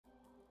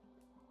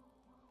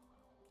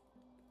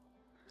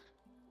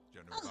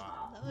Hello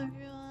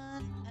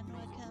everyone, and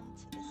welcome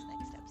to this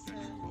next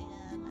episode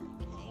in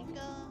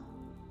Kainga.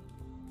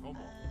 And what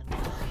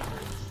are we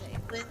doing today?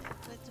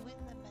 We're doing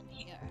the men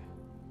here.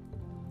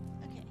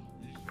 Okay.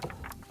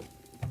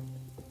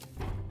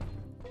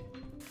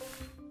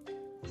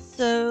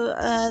 So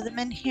the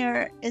men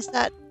here is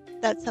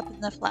that's up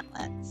in the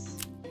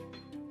flatlands.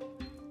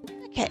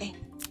 Okay.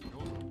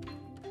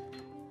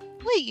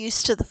 We're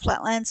used to the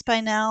flatlands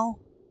by now.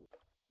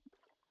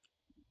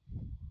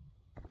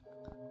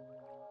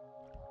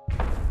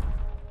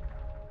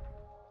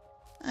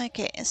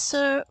 Okay,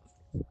 so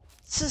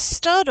to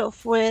start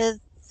off with,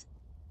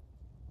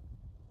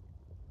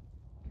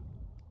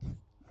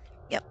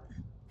 yep.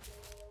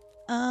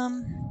 I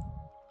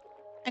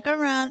go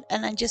around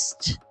and I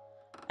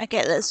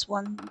get this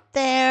one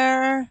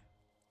there.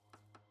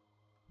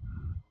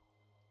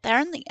 They're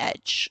on the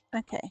edge.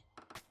 Okay.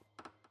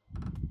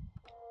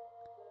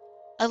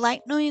 I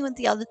like knowing what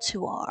the other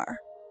two are,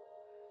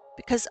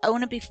 because I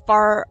want to be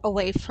far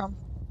away from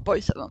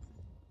both of them.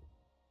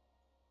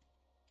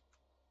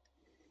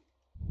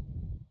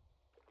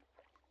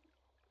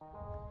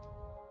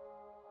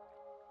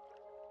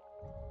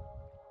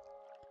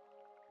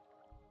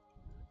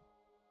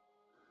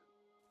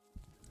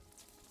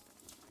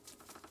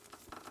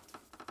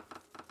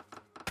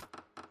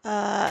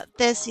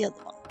 There's the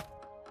other one.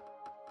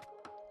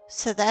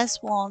 So there's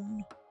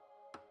one.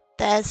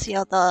 There's the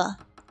other.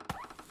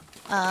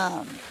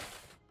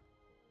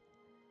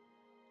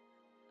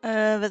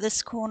 Over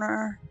this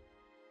corner.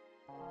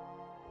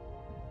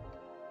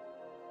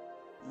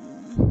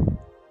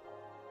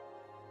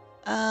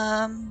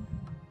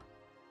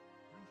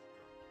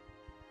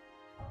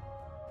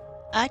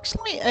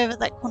 Actually, over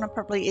that corner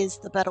probably is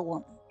the better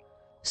one.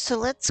 So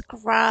let's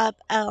grab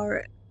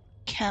our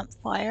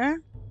campfire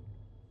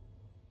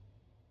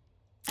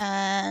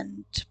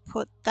and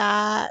put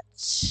that.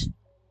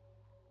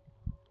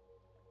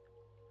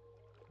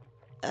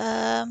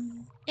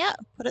 Yeah,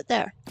 put it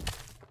there.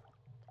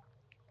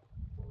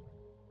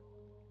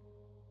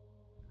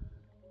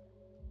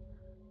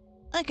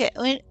 Okay,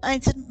 I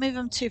didn't move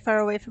them too far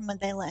away from where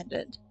they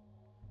landed.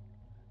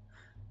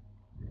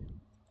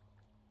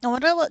 I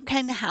wonder what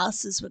kind of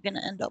houses we're going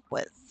to end up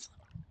with.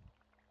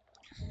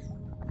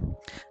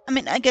 I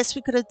mean, I guess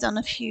we could have done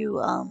a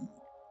few,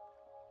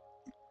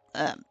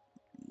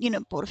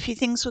 bought a few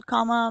things with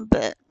Karma,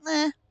 but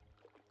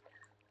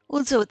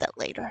we'll deal with that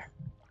later.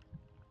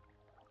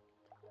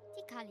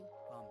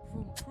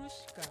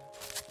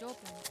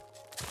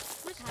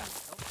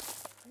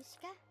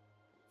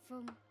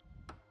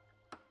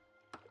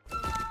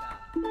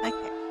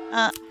 Okay,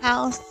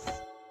 house.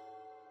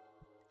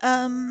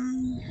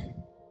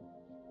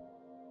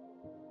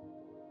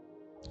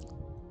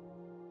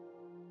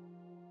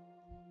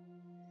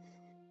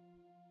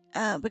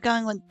 We're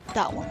going with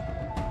that one.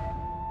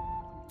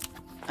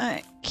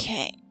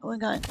 Okay, we're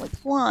going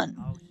with 1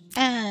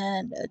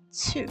 and a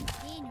 2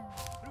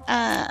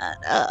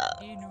 and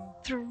a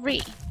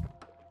 3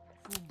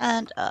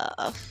 and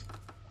a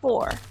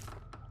 4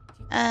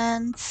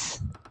 and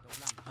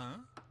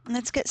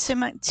let's get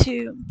Sumac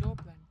to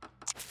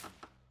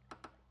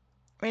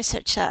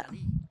research that.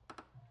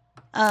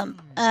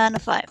 And a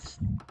 5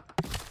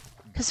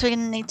 because we're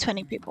gonna need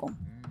 20 people.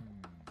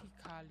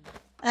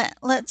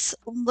 Let's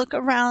look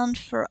around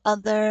for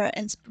other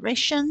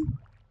inspiration.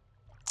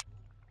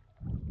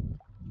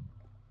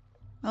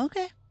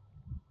 Okay.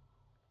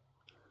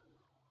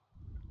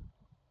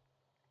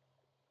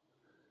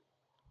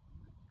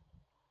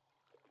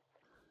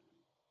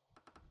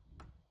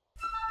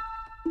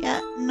 Yeah,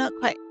 not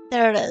quite.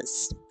 There it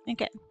is.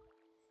 Okay.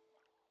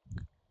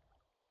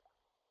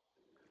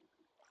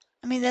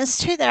 I mean, there's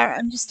 2 there.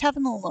 I'm just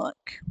having a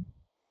look.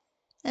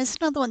 There's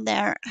another one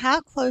there.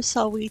 How close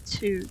are we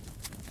to...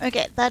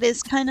 Okay, that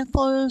is kind of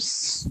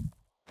close.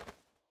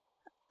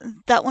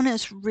 That one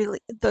is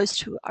really... Those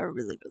 2 are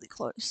really, really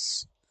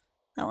close.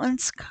 That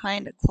one's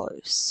kind of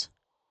close.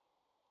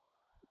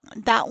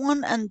 That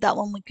one and that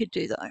one we could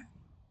do, though.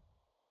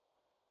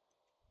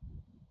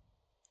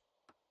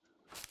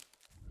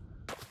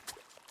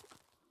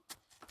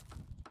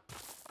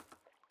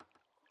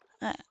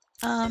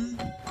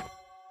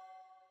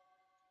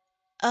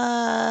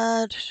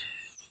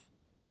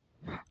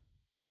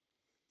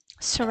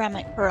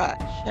 Ceramic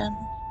production.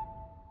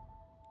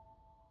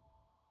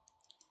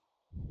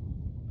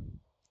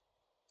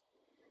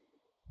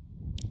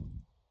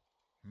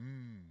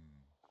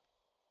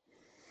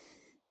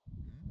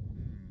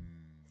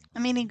 I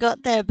mean, he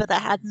got there, but I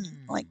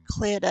hadn't, like,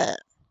 cleared it.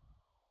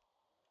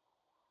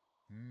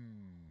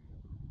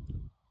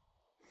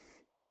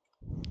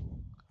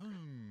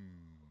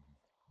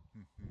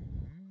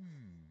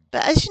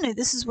 But as you know,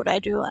 this is what I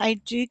do. I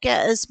do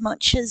get as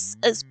much as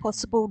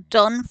possible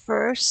done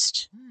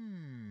first.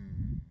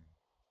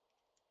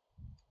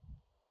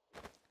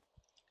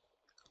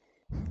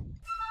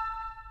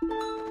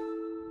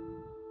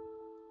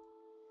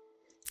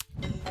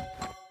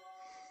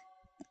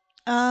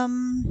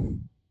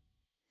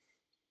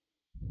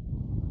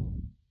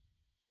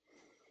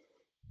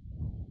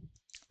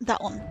 That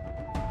one.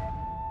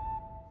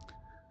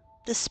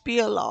 The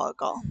spear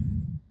lager.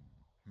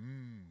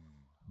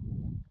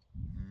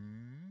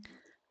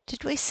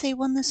 Did we see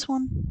one this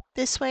one?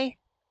 This way?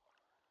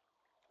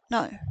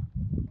 No.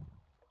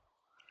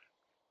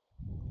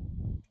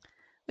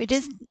 We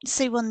did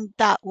see one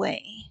that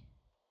way.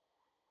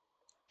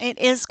 It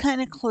is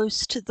kind of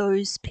close to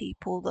those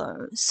people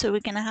though, so we're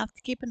gonna have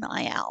to keep an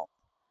eye out.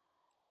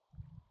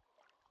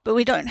 But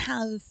we don't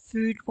have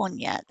food one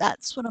yet.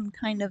 That's what I'm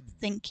kind of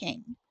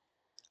thinking.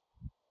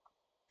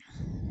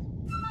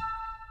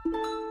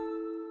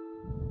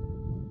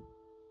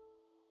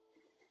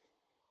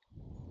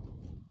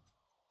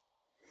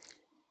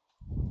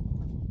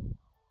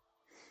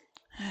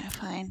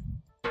 Fine.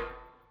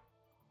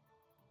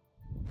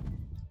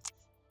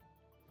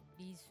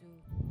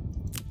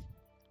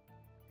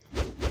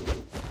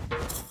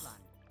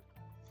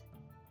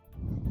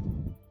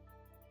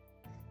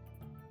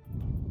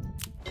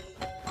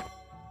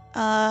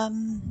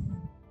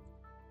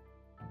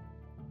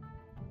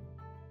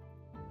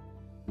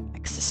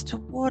 Access to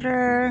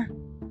water.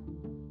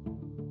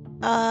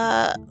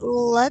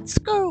 Let's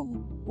go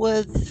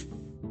with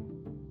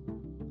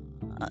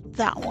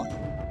that one.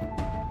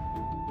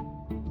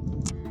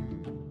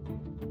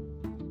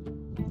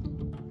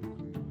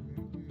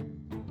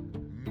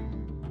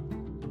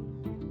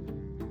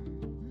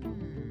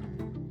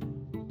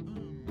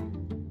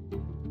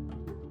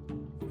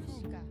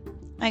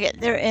 Okay,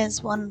 there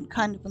is one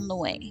kind of on the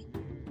way.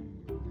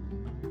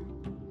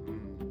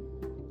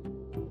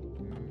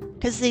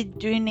 Because they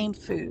do need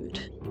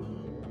food.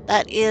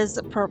 That is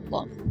a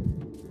problem.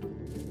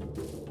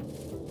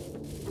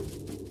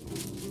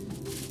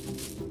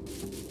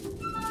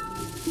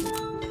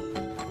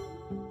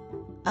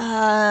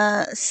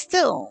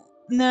 Still,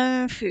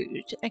 no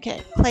food.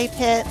 Okay, clay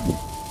pit.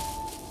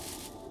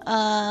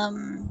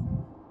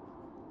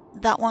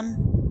 That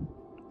one.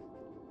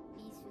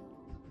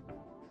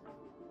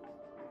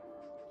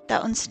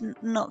 That one's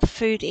not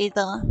food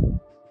either.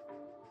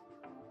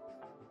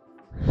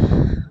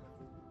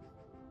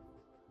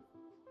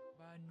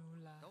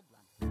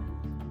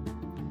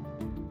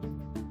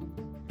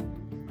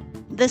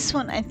 This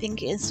one I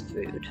think is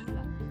food.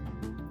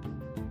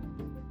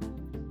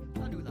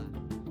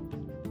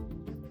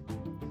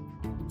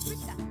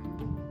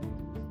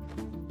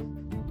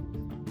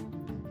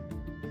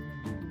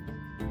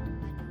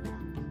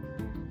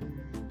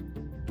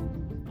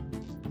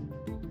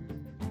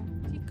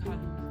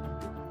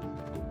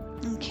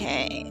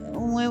 Okay,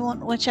 we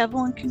want whichever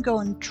one can go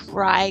on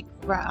dry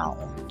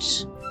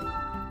ground.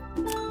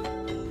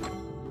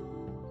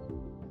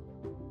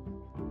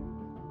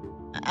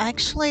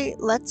 Actually,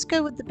 let's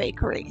go with the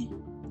bakery.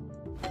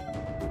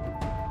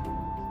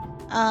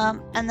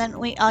 And then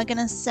we are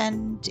gonna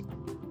send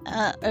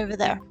over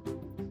there.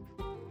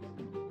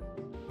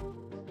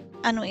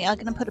 And we are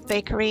gonna put a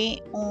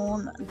bakery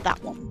on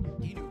that one.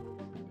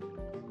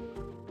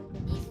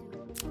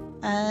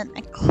 And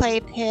a clay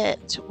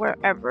pit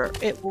wherever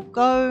it will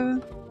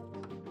go.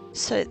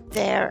 So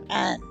there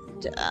and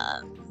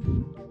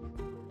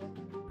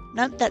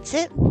nope, that's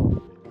it.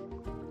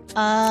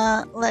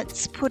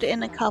 Let's put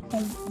in a couple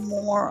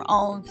more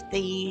of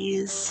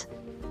these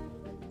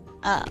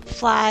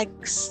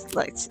flags.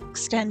 Let's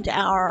extend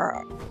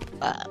our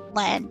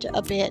land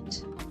a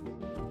bit.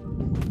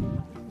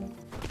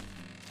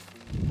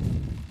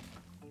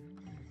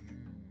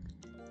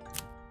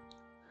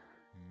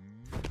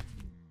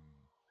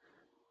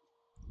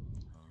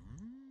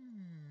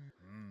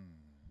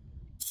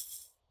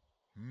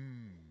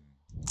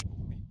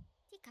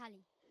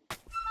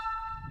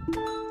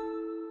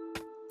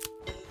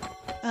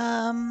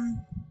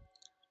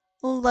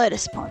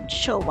 Lotus pond,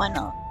 sure, why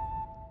not?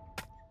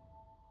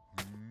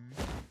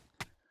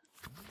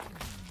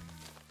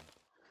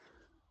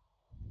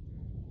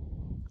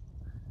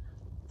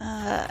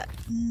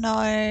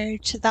 No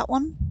to that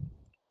one.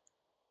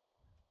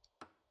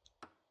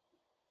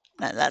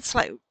 No, that's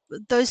like,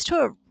 those two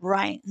are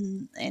right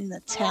in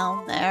the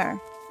town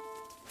there.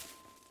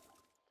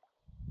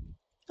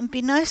 It'd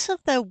be nice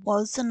if there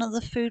was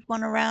another food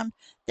one around.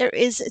 There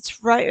is,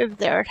 it's right over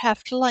there. I'd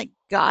have to like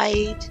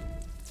guide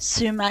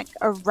Sumac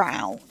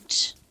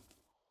around.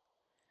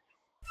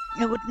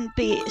 It wouldn't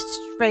be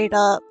straight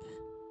up.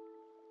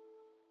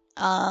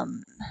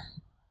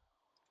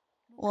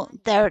 Well,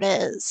 there it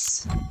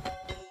is.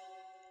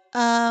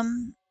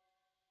 Let's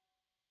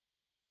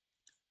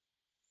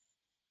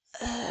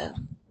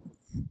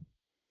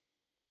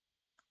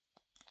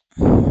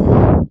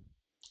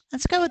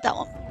go with that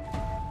one.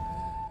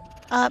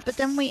 But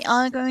then we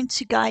are going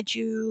to guide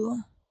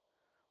you.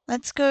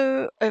 Let's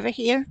go over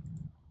here.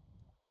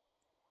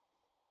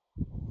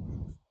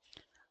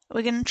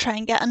 We're going to try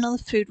and get another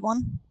food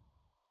one.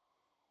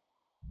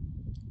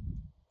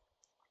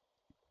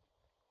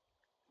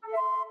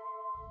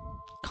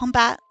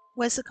 Combat.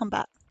 Where's the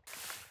combat?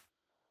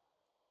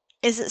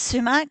 Is it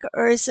Sumac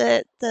or is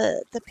it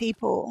the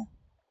people?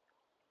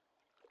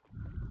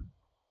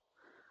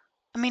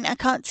 I mean, I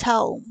can't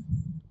tell.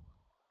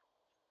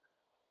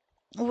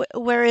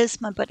 Where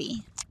is my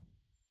buddy?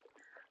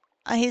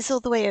 He's all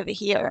the way over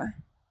here.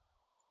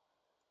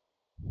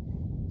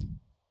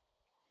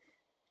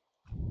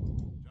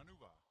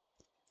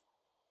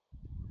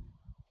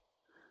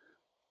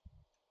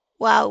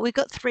 Wow, we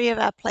got 3 of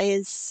our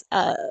players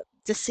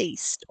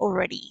deceased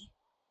already.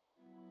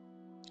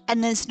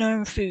 And there's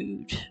no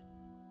food.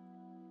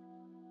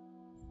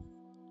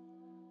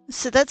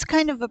 So that's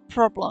kind of a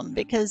problem,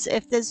 because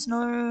if there's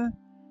no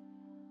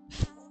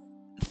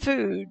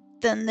food,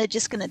 then they're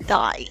just gonna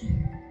die.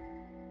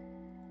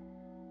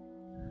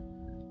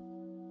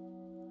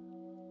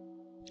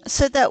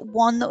 So that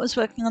one that was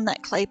working on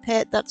that clay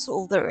pit, that's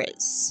all there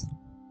is.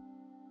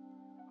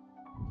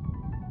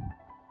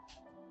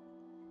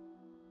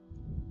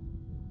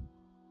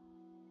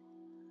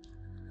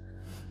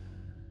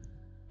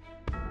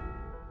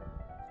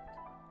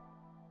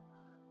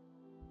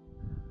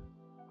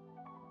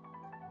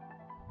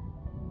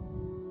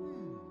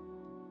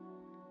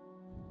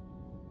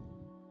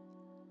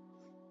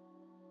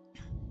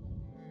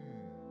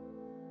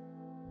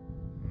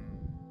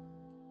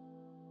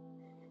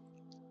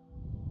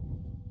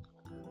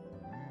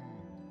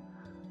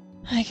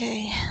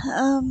 Okay,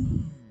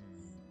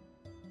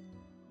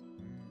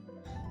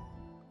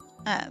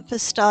 for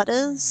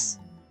starters,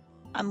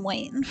 I'm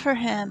waiting for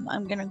him.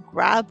 I'm gonna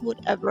grab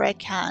whatever I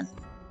can.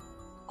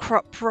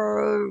 Crop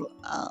row,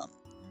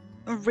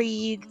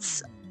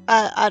 reeds,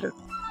 I don't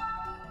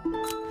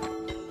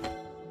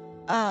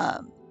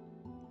know.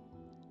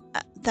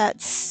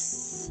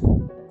 That's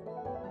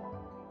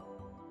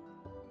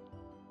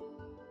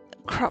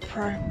crop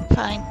row,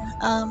 fine.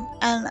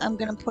 And I'm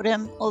gonna put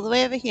him all the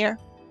way over here.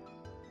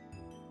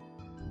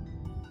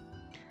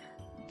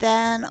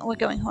 Then we're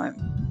going home.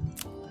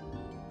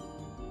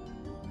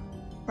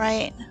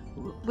 Right?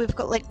 We've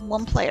got like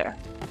 1 player.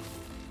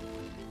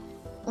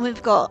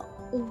 We've got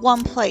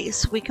 1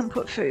 place we can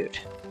put food.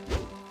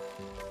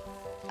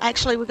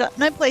 Actually, we've got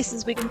no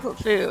places we can put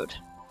food.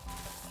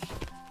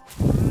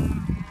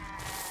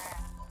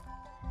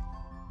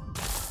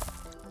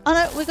 Oh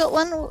no, we got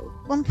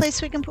one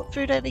place we can put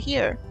food over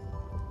here.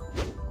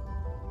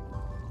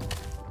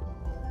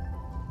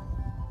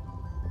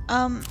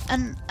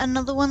 And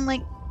another one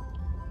like...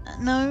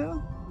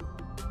 No?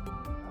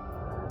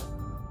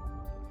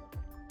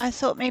 I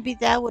thought maybe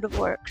that would have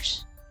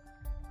worked.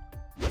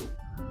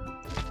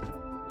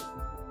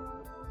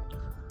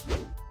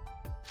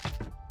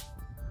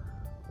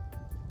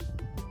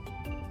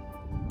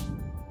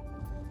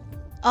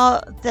 Oh,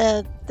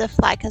 the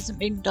flag hasn't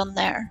been done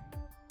there.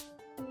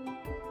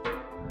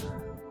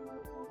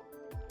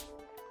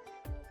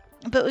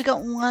 But we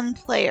got 1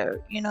 player,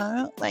 you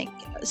know? Like,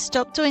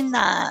 stop doing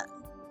that.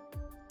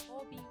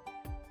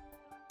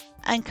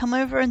 And come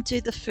over and do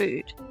the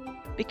food.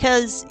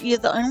 Because you're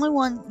the only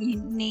one you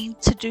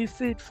need to do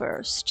food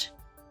first.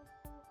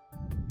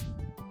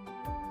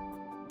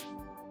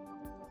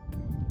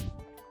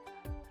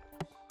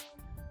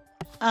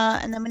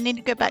 And then we need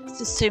to go back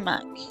to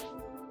Sumac.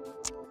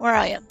 Where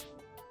are you?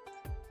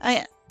 Oh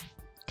yeah.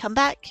 Come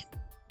back.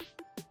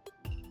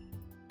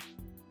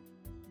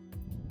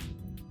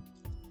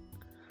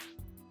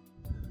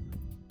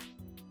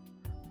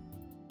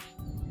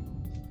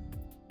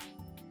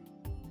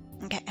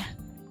 Okay.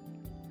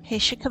 He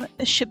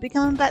should be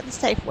coming back the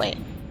safe way.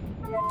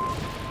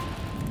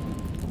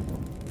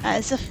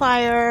 It's a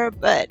fire,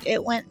 but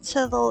it went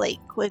to the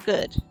lake. We're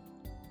good.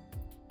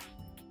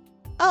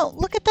 Oh,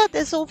 look at that.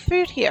 There's all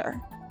food here.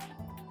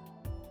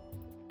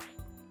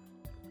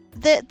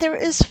 There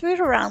is food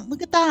around.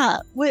 Look at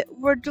that.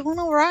 We're doing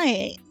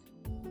alright.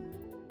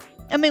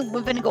 I mean,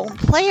 we've only got 1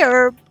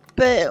 player,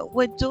 but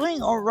we're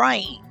doing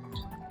alright.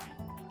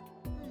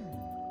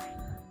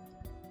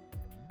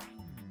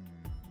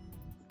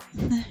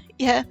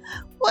 Yeah.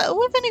 Well,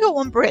 we've only got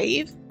 1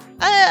 brave.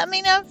 I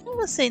mean, I've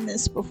never seen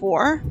this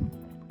before.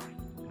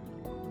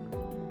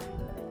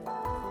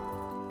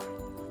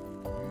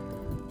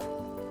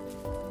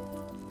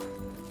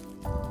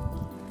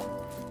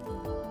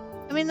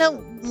 I mean, that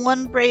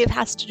 1 brave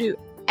has to do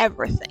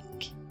everything.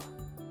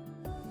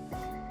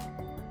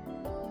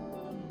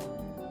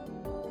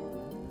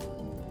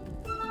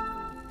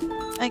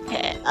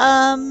 Okay,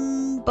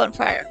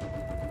 bonfire.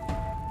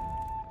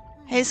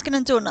 He's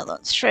gonna do another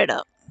one, straight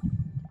up.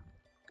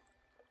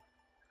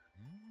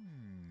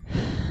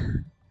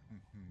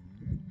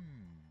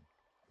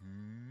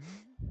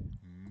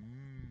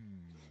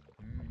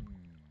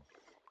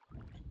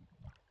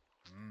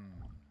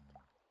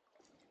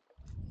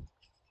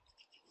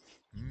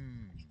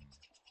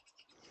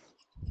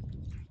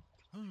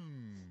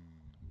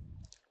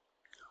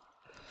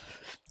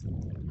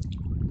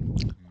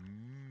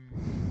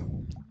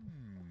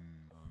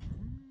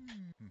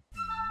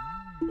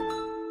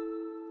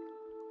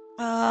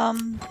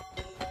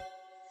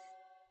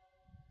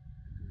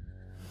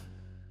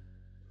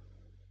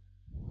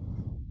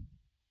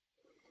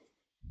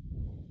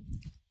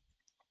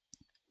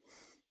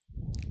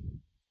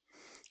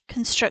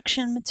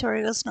 Construction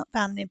materials not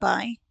found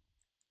nearby.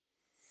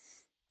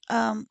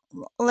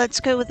 Let's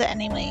go with it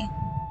anyway.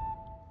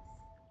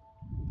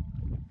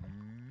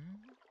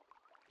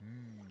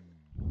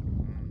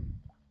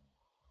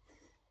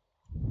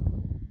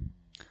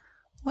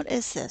 What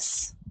is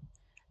this?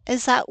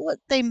 Is that what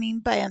they mean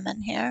by a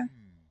here?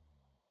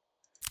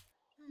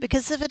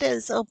 Because if it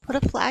is, I'll put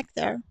a flag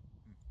there.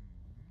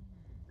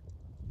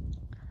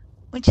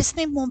 We just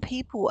need more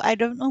people. I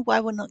don't know why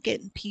we're not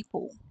getting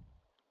people.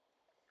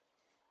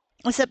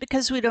 Is that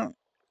because we don't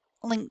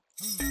link?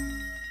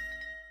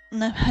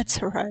 No,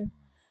 that's alright.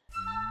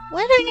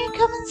 Why don't you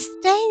come and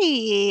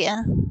stay?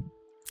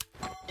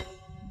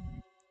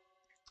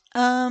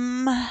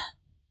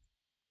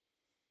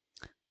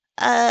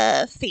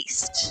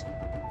 Feast.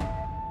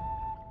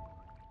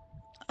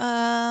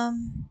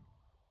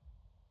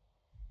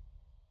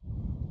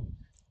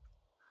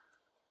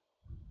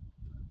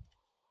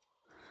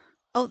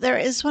 Oh, there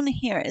is one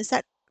here.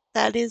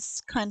 That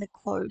is kind of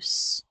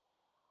close.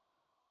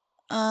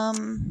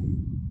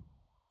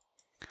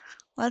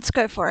 Let's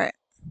go for it.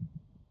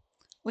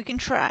 We can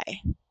try.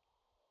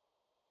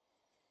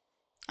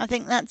 I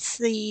think that's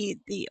the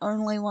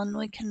only one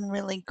we can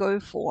really go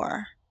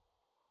for.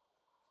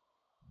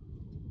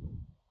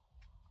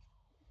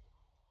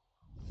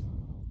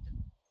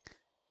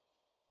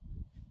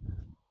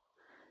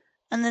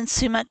 And then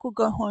Sumac will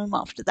go home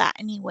after that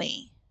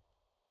anyway.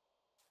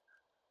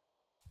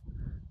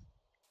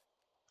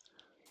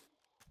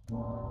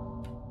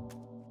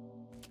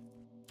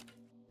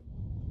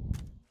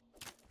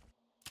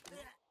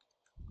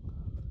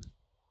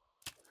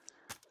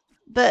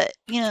 But,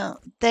 you know,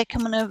 they're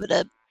coming over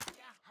to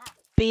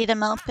beat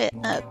him up at...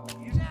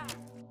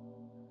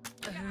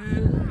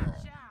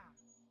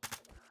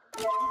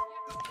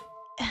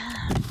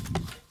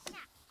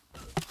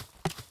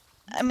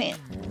 I mean,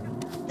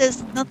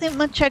 there's nothing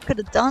much I could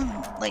have done.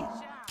 Like,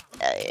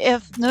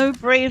 if no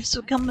braves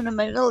were coming to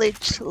my village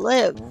to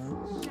live,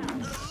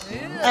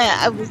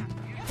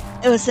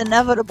 it was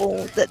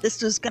inevitable that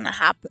this was gonna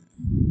happen.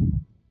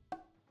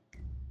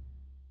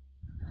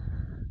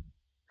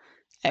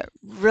 It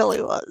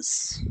really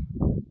was.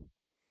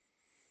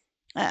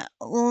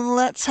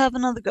 Let's have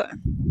another go.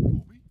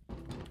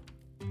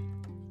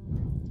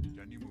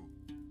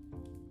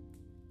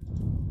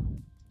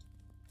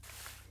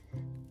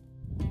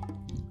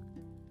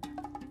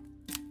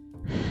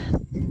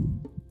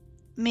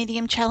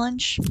 Medium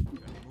challenge.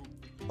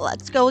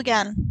 Let's go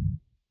again.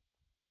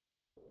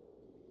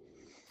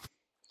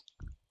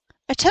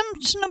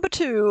 Attempt number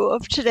 2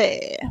 of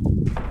today.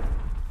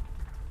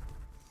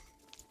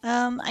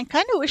 I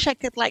kind of wish I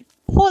could, like,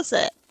 pause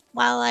it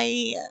while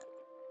I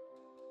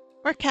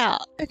work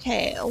out.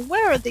 Okay,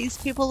 where are these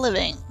people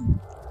living?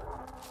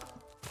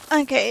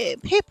 Okay,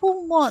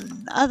 people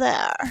 1 are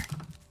there.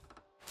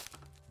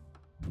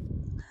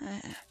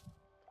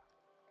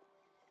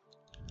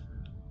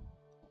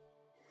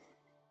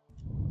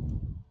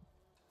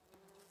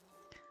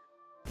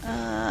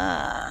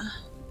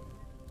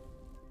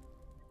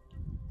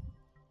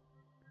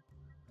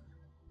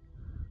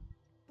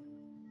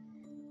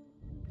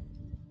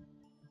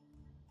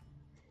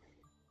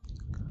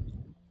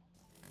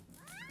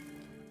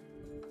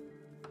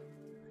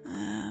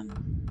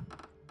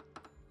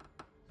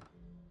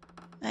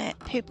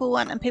 People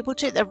 1 and people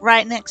 2, they're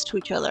right next to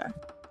each other.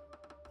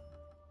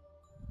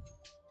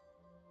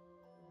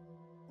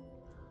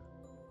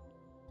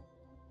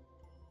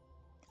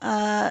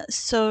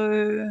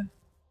 So...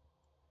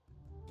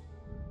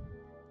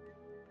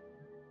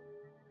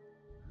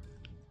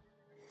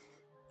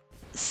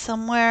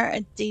 somewhere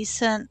a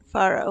decent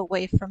far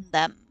away from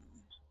them.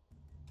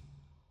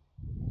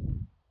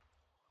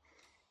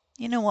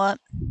 You know what?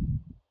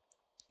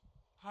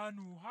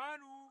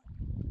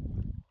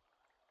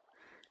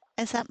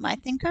 Is that my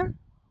thinker?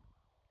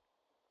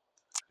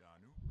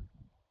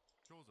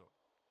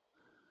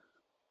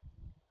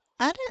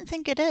 I don't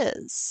think it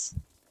is.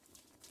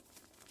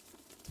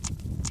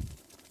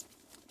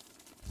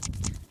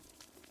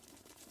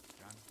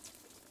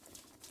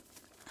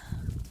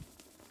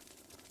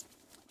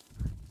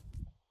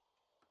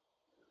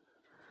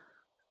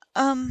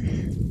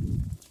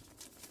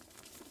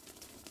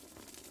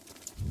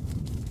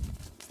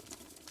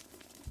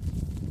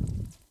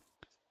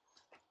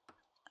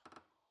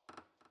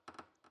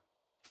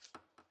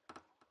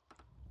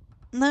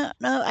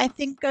 No, I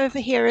think over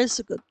here is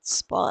a good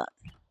spot.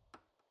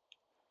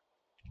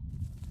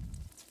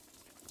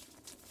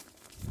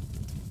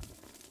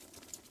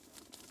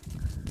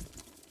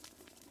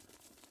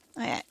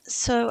 Okay,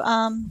 so,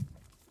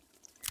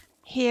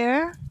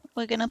 here,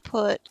 we're gonna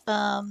put,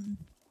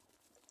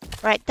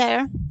 right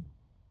there.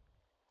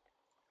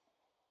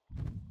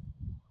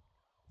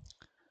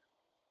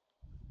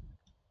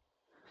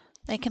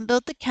 They can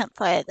build the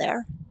campfire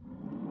there.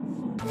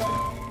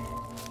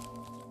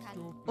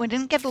 We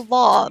didn't get a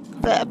log,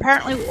 but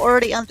apparently we're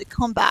already under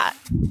combat.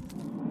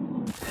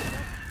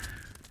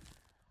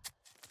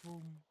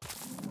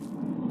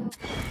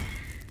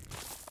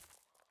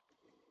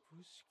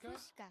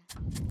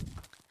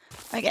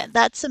 Okay,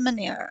 that's a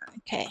manure.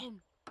 Okay.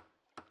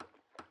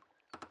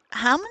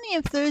 How many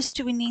of those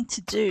do we need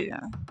to do?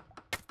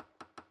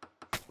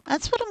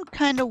 That's what I'm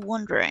kind of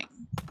wondering.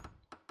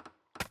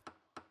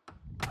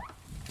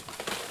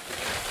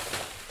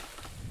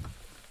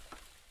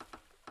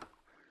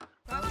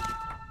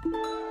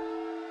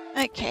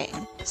 Okay,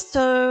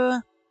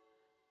 so...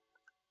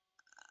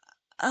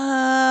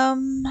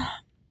 I'm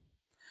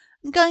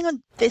going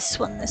on this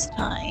one this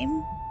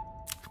time.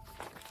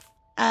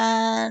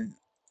 And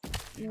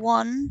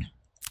 1,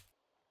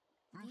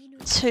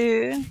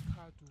 2,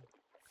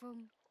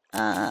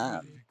 uh,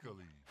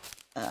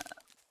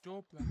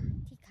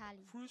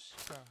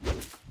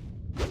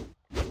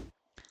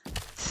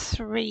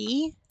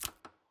 3,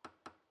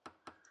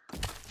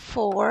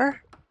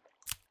 4,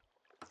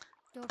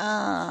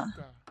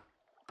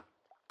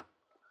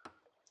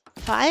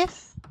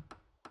 5.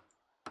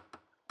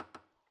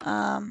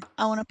 I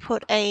want to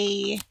put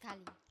a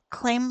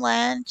claim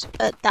land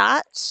at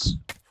that.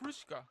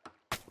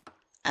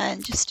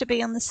 And just to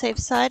be on the safe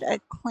side, I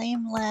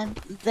claim land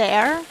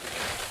there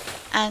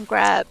and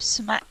grab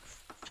smack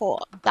for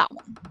that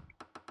one.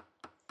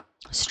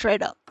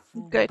 Straight up.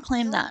 Go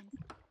claim that.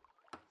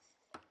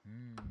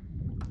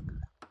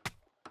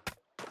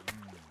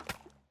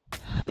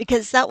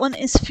 Because that one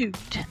is food.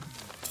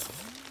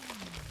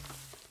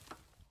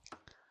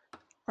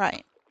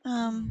 Right.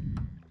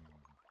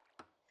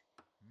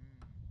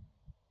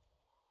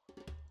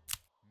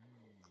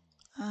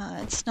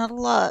 It's not a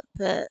lot,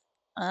 but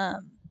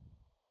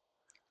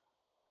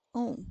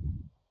oh,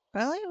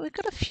 really? We've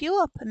got a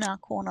few up in our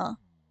corner.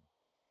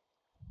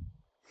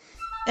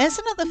 There's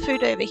another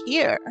food over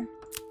here.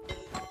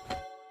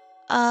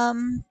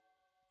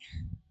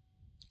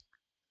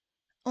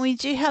 We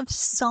do have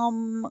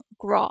some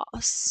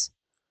grass.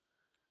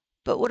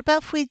 But what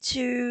about if we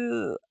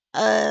do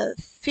a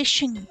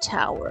fishing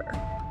tower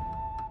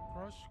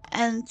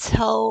and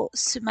tell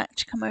Sumac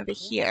to come over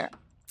here?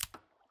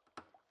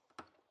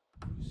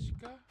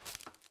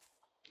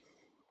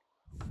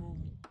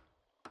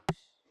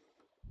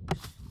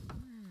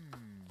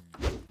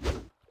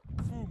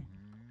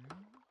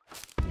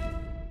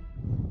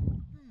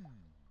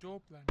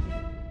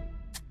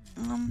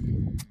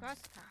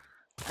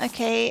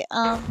 Okay,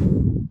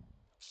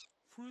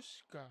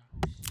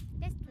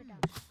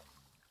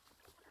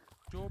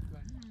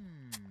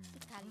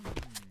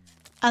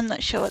 I'm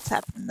not sure what's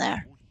happened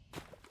there.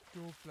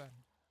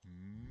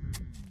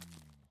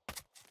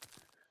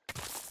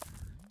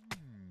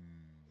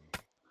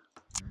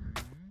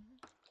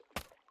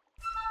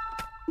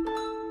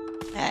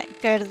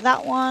 Alright, go to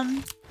that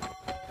one.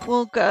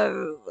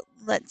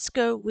 Let's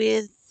go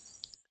with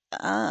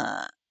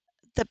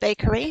the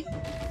bakery.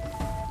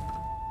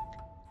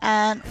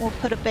 And we'll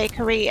put a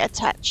bakery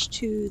attached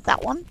to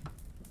that one.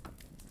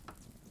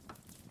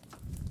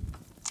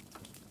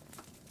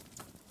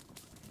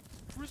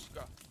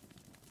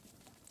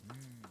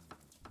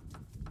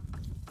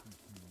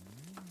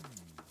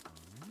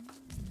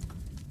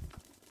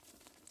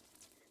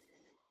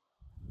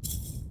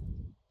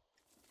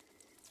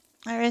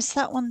 There is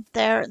that one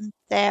there and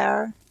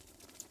there.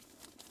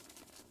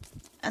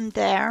 And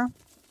there.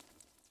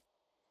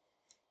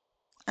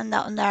 And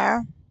that one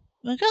there.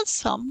 We got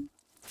some.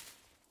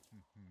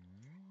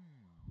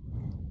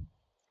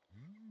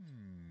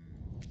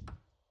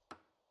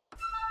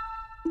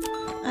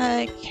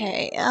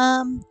 Okay,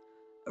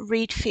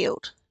 reed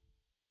field.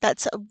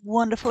 That's a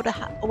wonderful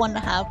one to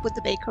have with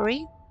the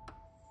bakery.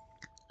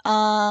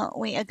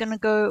 We are gonna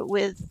go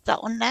with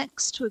that one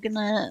next. We're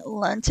gonna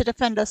learn to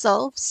defend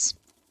ourselves.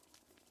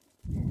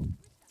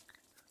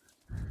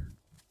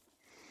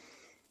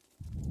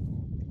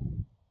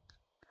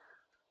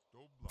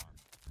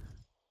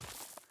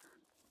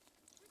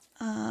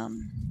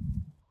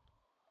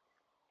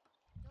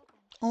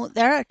 Oh,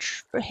 there are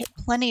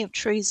plenty of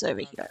trees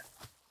over here.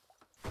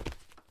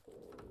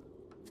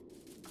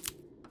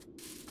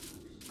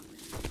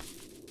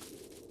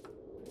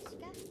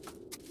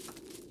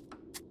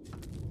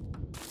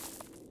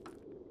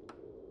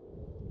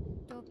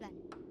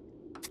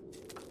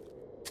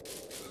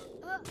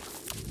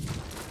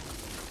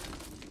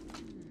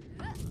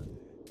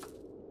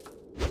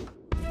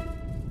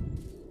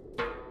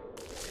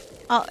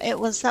 Oh, it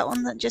was that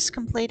one that just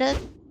completed?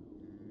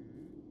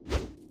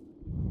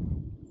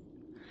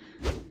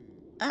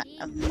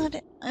 I'm not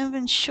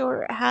even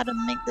sure how to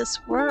make this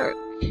work.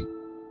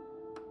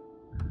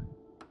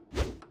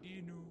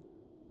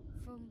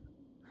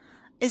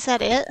 Is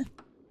that it?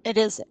 It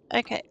is.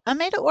 Okay, I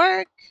made it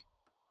work.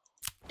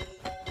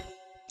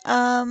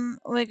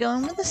 We're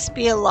going with the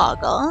spear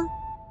logger.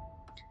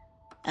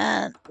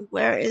 And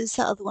where is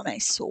the other one I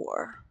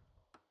saw?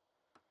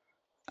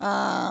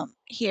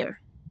 Here.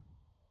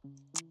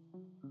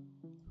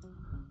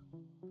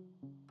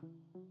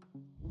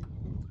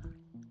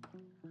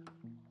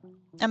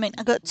 I mean,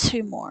 I got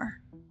 2 more.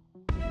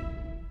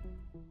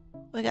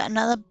 We got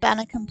another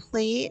banner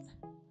complete.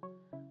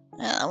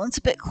 That one's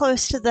a bit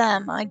close to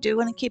them. I do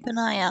want to keep an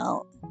eye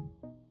out.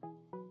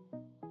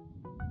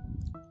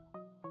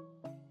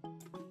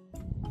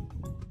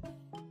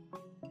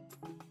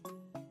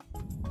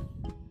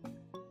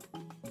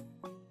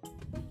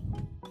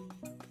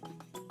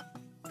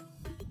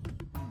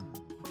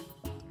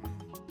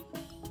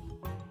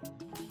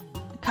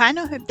 I kind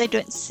of hope they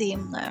don't see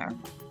him there.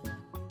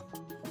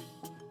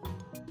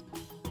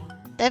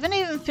 They haven't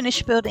even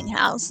finished building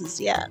houses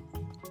yet.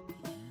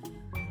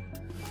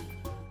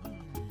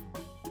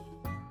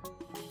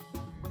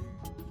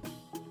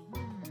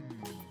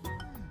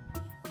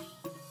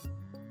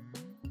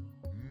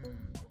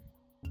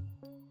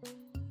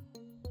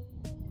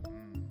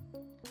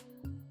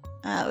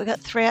 We got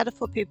 3 out of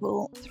 4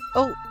 people.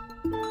 Oh,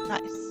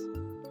 nice.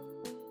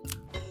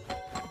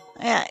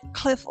 Yeah,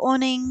 cliff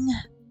awning.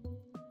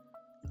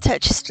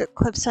 Attaches to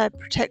cliffside,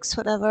 protects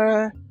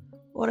whatever.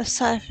 Water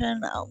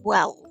siphon,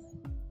 well.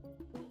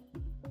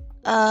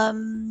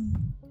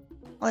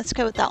 Let's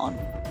go with that one.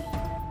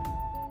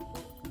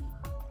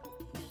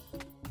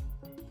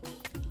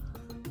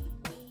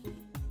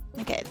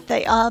 Okay,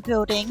 they are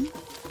building.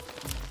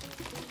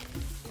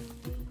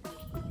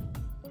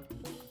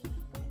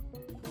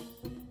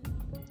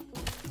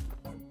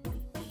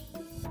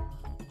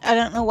 I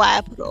don't know why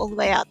I put it all the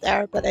way out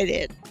there, but I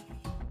did.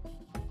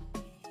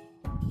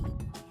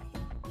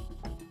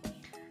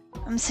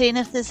 I'm seeing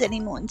if there's any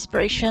more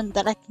inspiration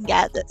that I can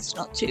get that's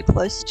not too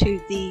close to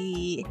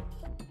the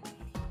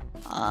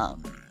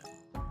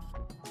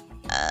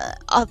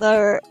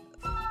other.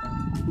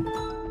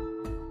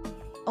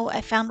 Oh,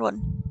 I found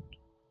one.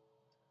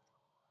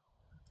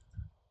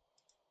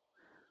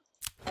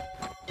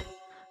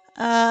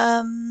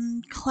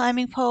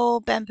 Climbing pole,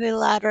 bamboo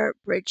ladder,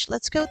 bridge.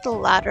 Let's go with the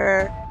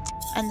ladder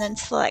and then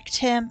select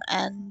him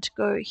and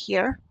go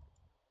here.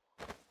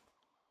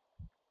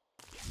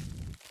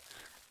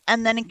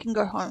 And then he can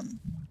go home.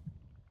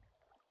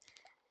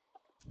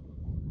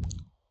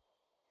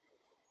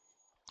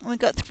 We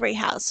got 3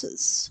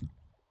 houses.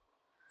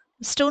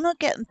 We're still not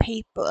getting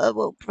people,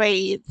 well,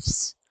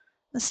 graves.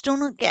 We're still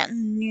not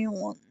getting new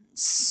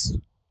ones.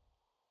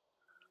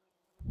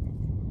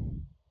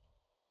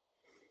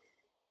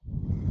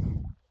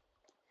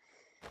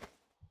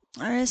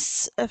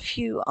 There's a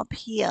few up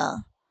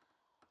here.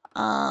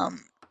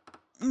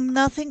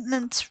 Nothing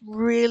that's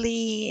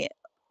really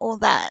all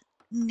that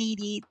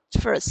needy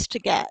for us to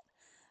get.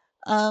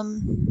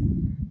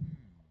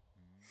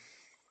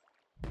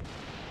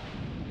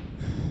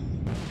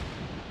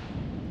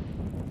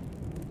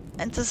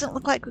 It doesn't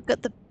look like we've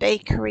got the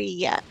bakery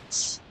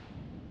yet.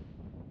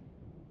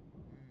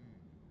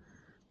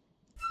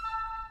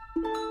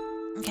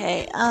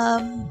 Okay,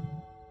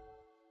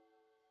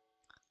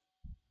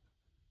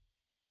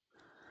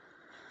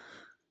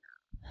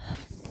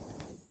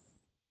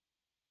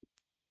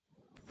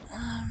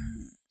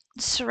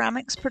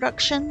 ceramics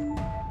production.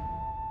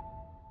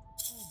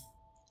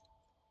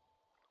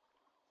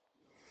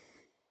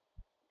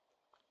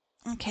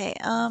 Okay,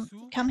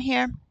 come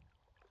here.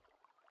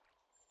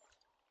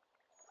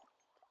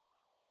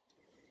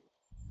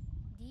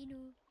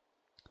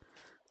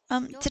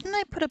 Didn't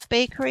I put a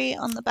bakery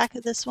on the back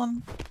of this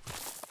one?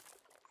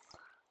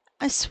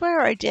 I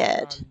swear I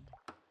did.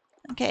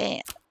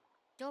 Okay.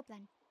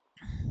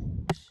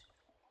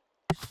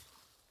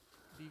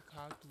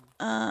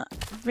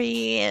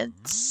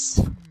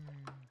 Reads.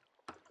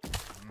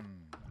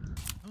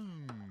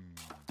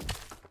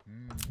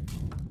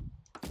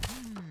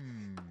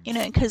 You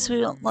know, because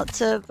we want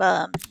lots of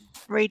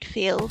reed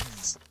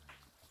fields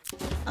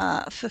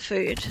for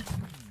food.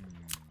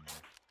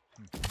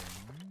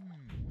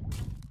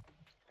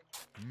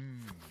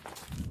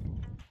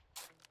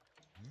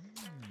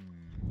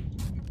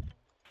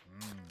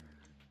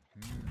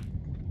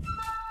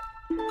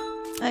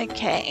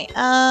 Okay,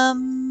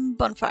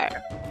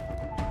 bonfire.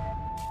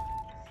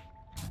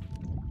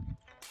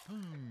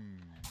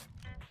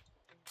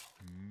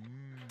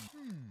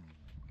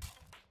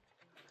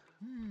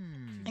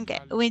 Okay,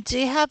 we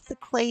do have the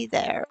clay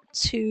there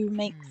to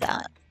make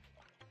that.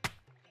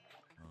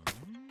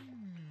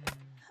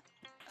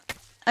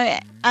 Okay,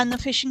 and the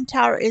fishing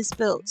tower is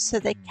built so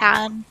they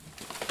can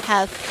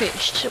have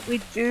fish. We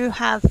do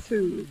have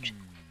food.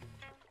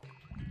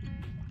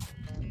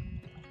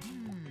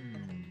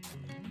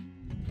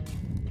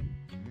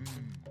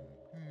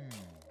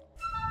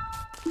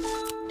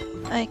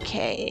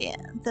 Okay,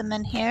 them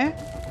in here.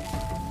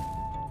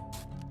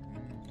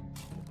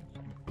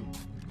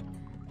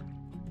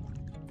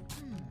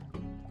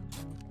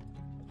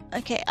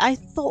 Okay, I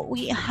thought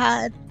we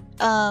had,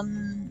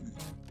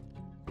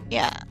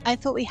 yeah, I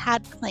thought we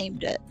had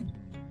claimed it.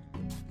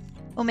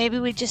 Or maybe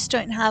we just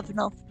don't have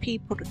enough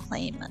people to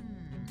claim it.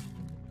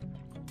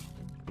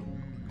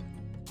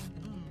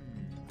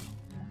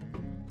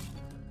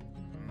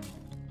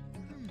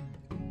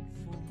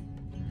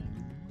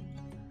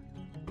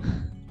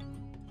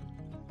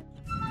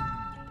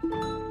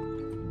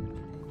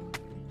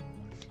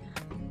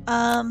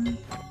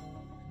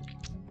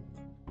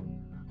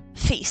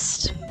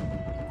 Feast.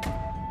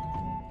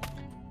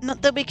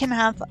 Not that we can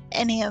have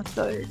any of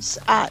those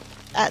at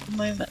the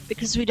moment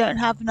because we don't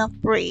have enough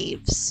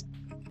braves.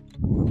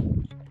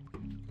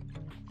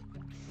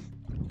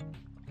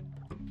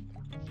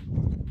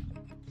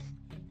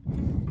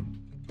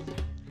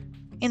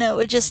 You know,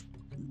 we're just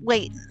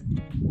waiting.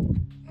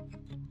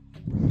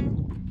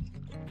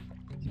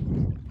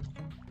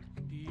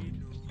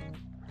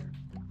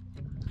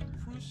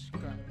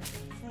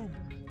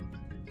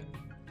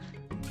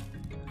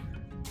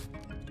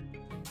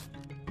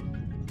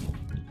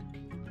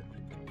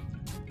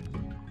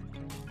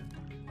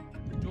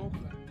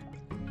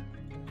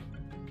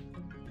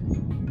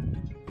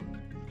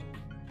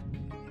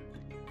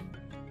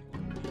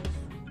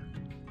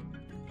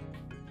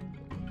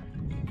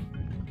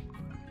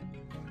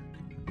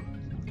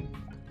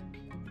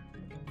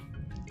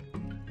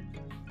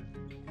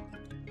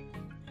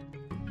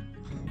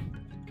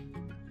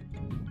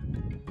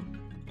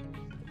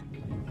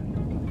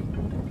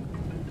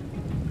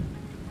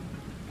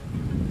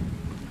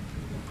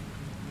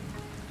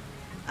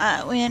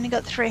 We only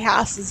got 3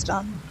 houses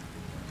done.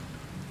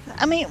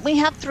 I mean, we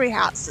have 3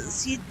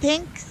 houses. You'd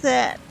think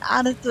that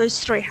out of those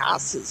 3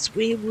 houses,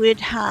 we would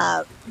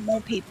have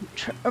more people,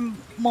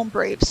 more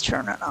braves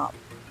turning up.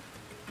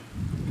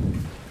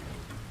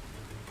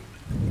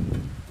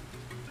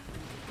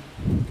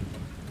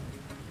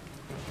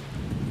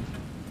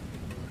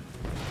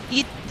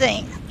 You'd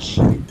think.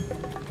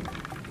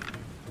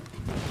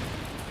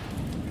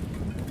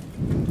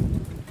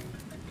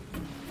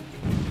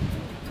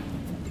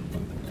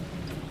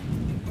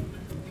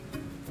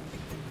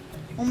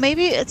 Well,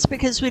 maybe it's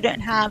because we don't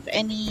have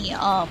any,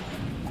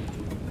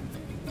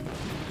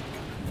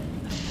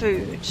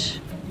 food.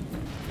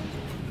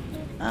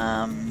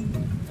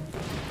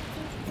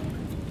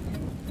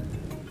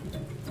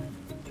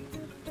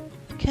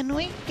 Can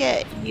we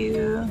get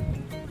you...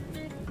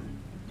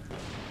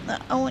 No,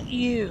 I want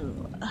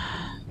you...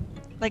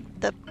 Like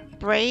the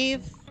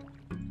brave...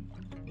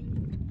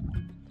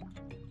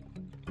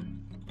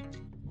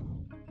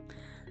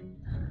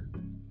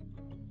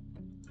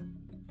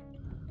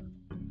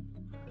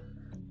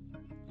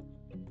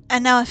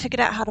 And now I figured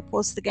out how to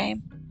pause the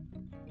game.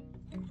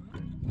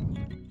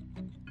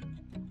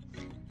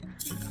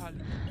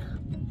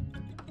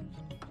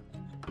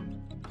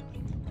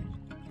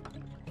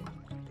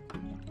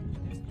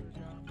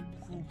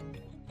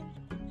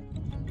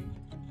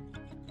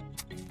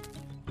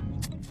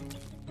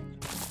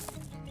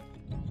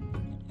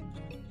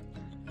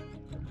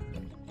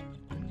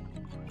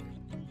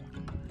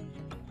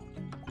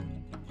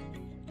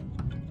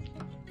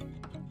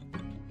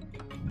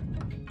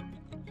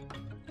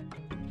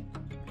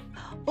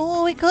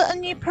 Oh, we got a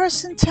new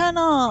person turn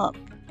up!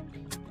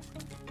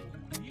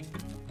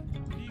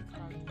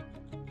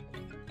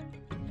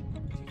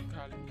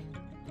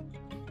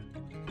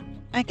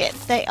 Okay,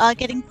 they are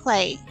getting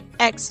play.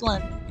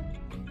 Excellent.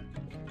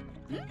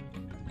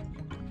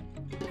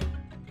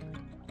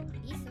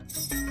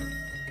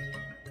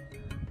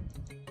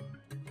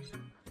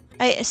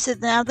 Right, so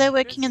now they're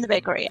working in the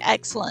bakery.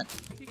 Excellent.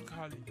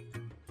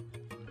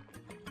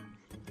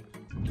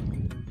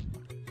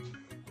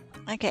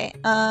 Okay,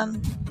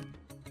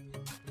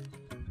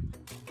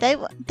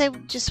 they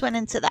just went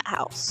into that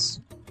house.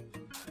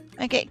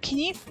 Okay, can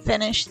you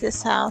finish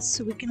this house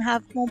so we can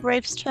have more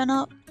braves turn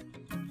up?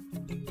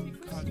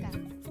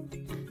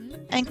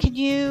 And can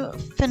you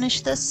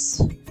finish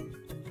this?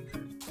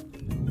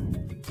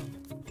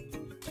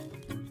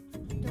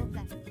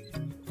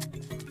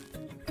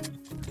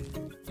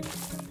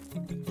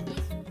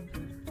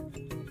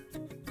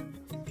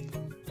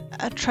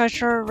 A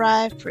treasure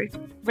arrived,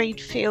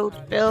 reed field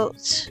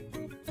built.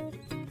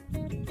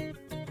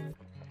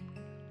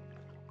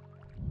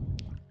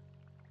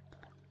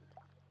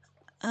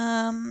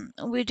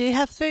 We do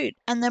have food,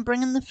 and they're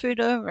bringing the food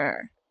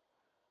over.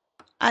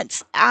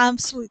 It's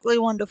absolutely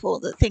wonderful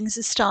that things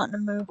are starting to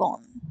move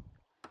on.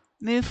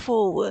 Move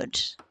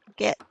forward.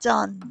 Get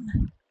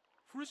done.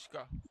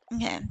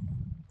 Okay.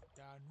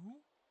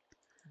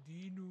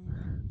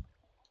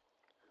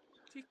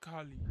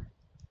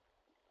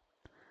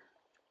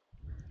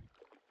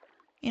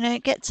 You know,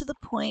 get to the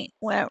point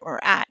where we're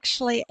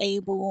actually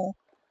able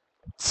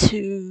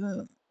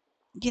to,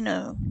 you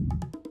know...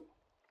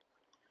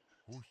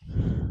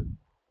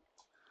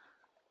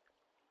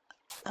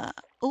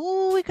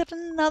 oh, we got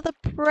another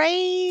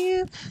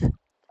brave!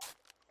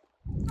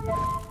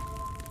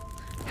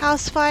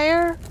 House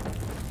fire?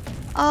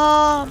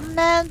 Oh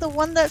man, the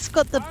one that's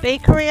got the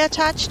bakery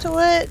attached to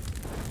it?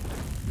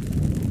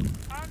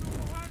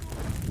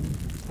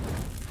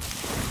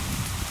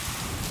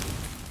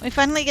 We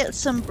finally get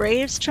some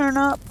braves turn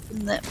up,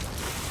 and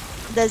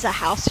there's a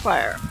house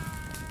fire.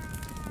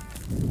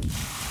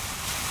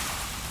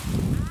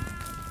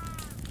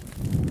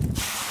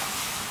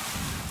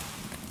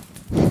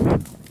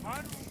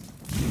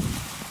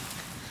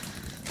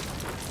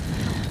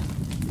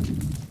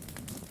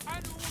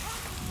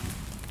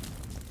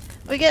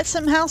 We get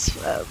some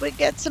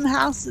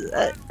houses,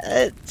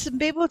 some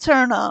people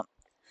turn up,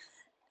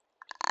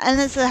 and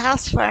there's a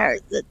house fire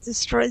that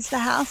destroys the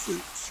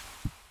houses.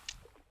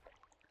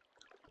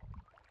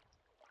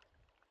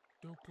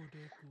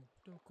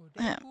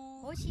 Yeah.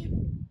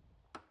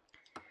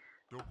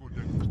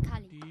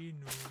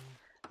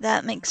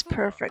 That makes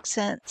perfect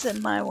sense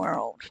in my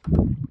world.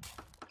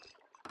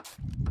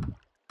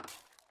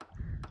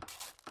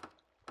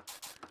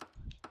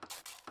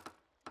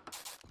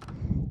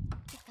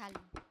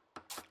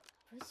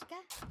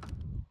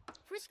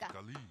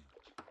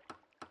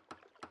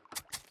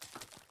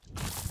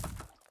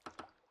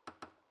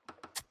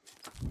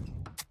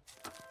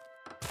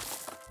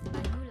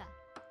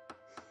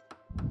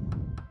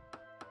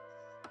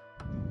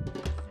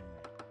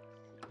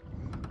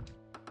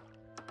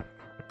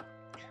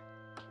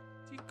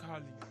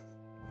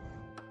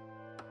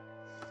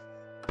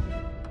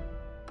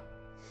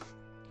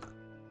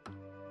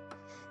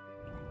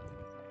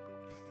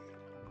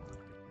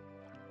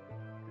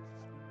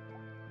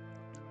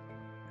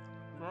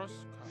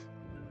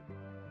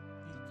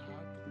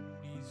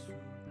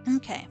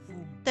 Okay.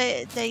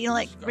 They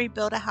like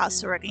rebuild a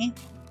house already.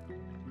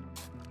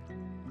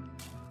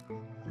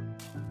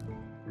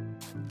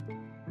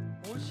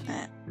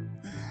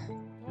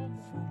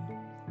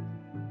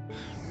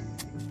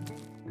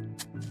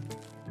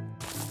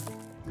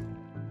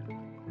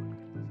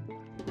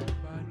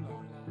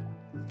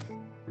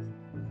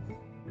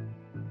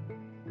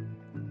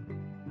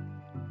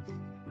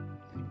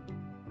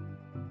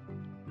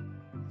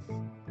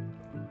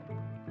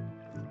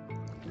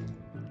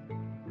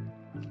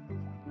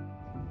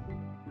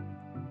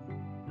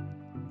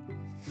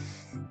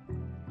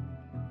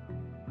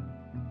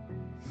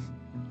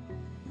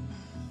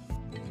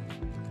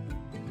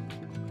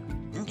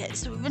 Okay,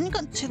 so we've only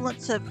got 2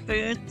 lots of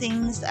food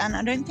things, and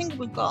I don't think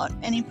we've got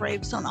any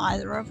braves on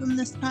either of them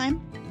this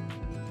time.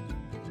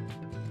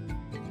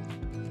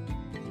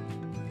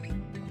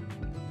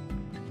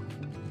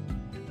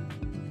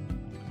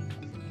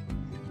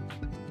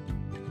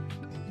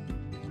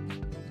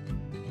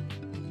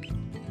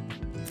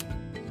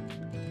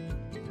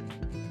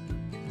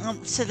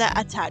 So that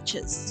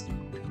attaches.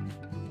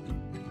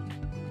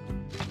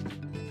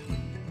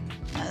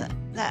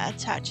 That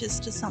attaches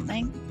to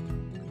something.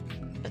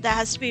 But there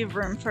has to be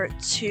room for it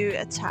to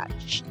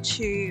attach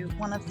to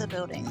one of the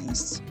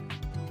buildings.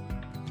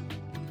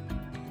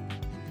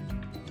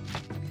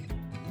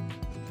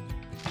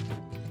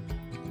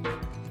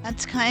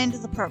 That's kind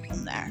of the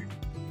problem there.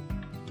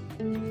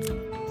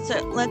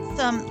 So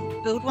let's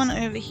build one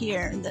over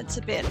here that's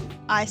a bit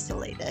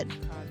isolated,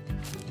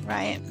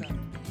 right?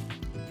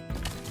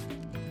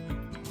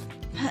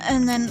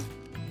 And then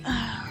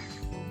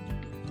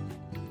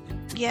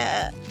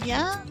yeah,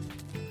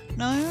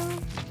 no,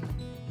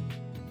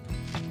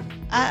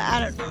 I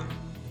don't know.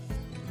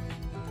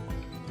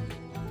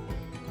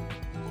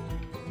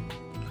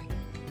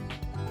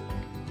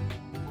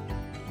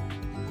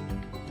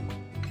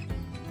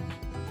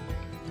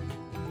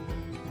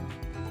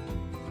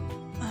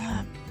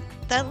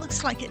 That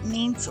looks like it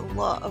needs a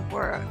lot of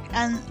work,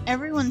 and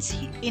everyone's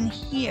in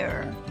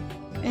here,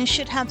 and you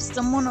should have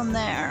someone on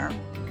there,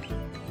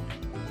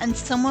 and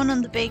someone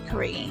on the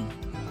bakery,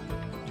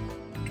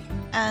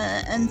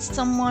 and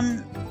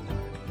someone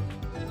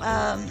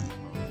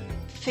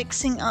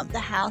fixing up the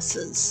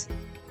houses.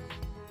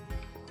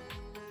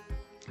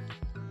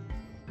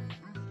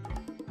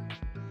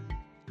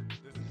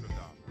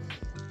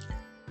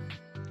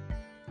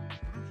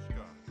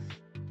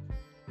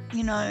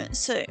 You know,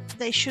 so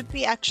they should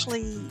be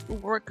actually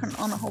working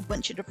on a whole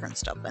bunch of different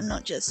stuff and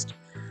not just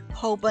a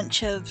whole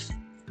bunch of,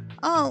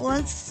 oh,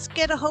 let's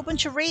get a whole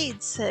bunch of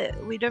reeds.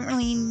 We don't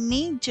really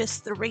need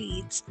just the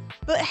reeds.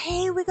 But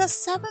hey, we got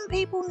 7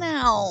 people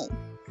now.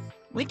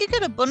 We could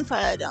get a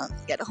bonfire down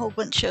and get a whole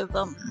bunch of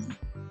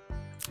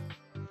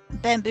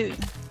bamboo.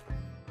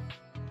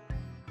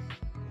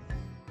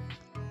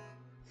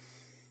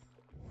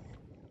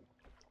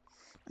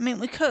 I mean,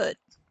 we could.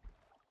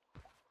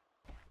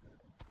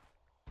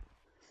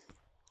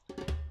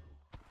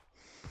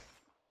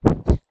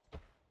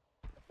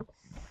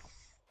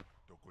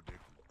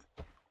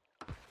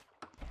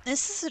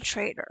 This is a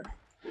trader.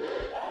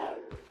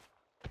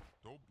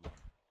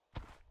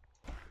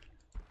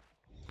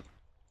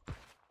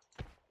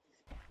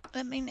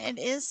 I mean, it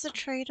is a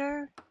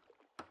trader.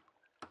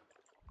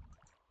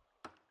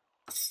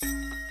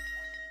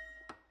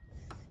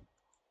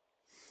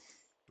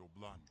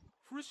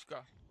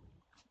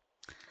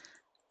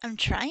 I'm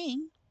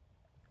trying.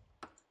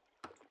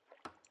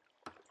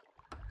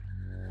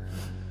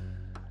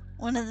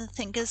 One of the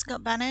thinkers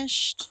got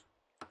banished.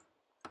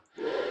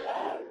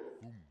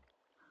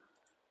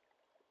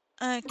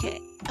 Okay,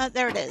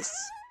 there it is.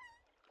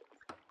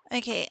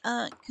 Okay,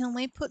 can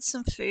we put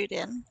some food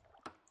in?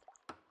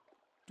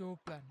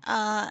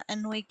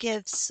 And we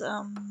give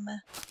some,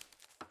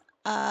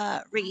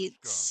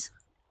 reeds.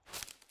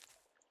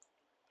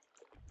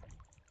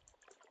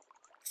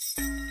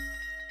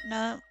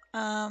 No,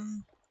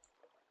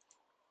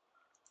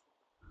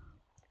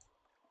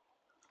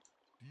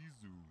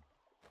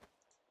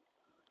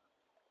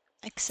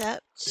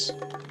 accept.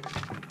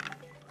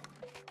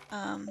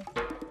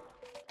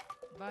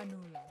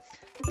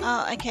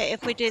 Oh, okay,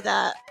 if we do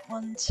that,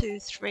 1, 2,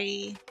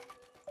 3,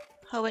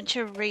 whole bunch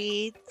of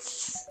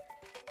reeds.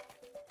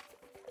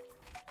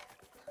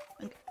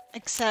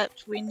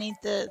 Except we need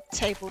the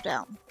table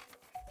down.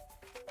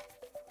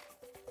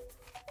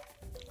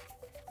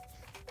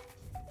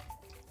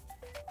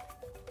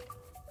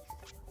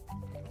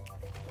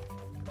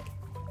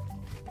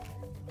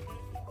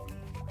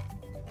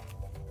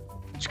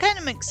 Which kind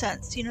of makes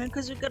sense, you know,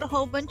 because we've got a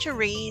whole bunch of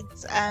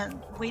reeds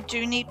and we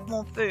do need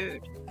more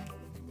food.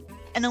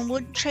 And I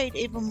would trade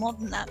even more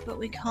than that, but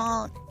we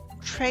can't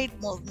trade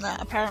more than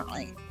that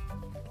apparently.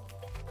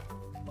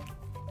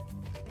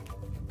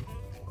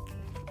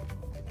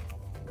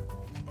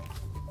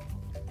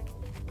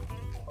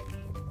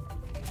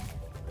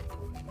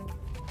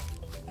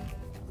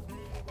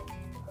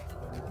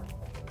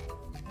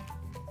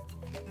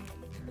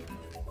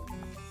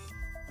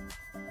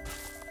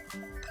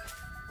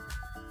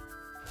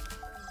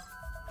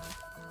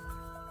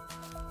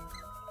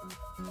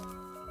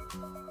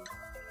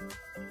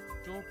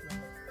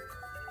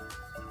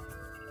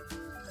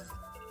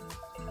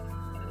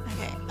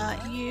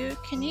 Okay,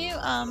 can you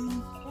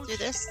do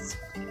this?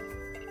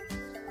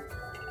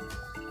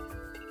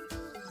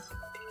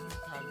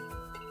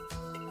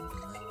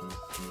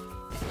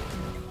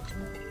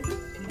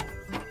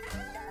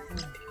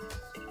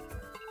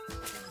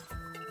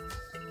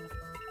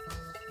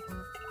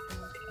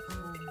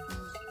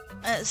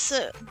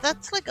 So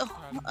that's like a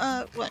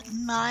what,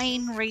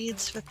 9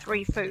 reeds for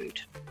 3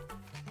 food.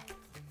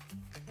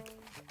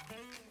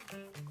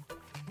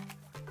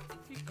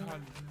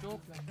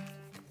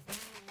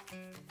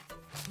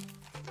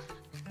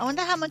 I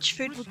wonder how much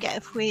food we'd get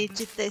if we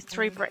did the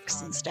 3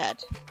 bricks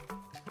instead.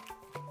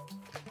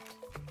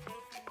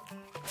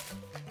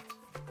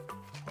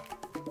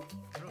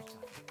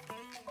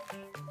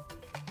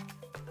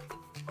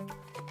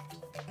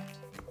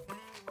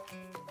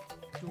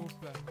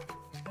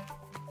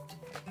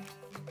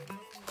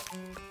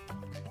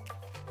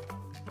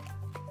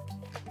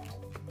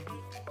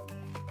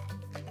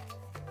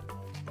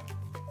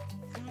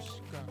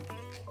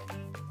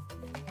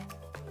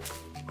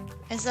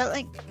 Is that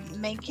like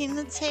making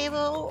the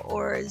table,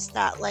 or is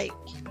that like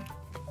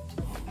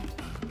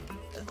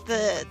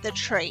the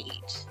trade?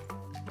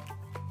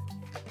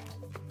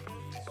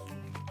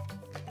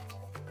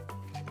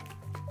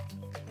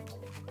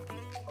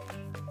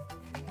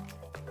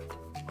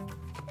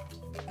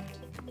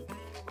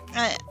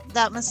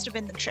 That must have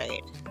been the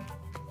trade.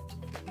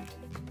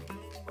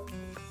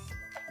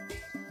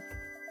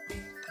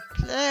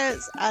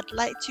 Please, I'd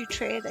like to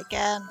trade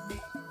again.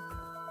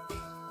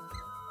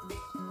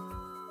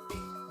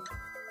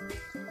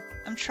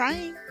 I'm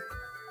trying.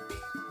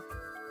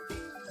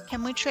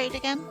 Can we trade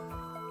again?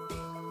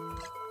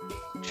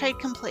 Trade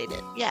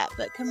completed. Yeah,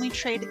 but can we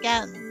trade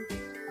again?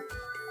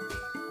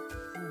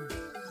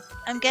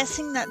 I'm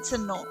guessing that's a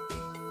no.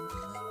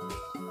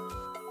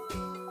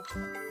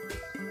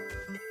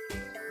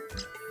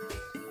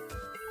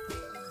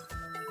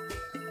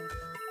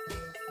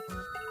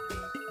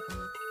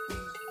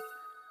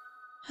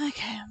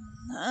 Okay.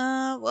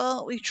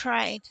 Well, we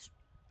tried.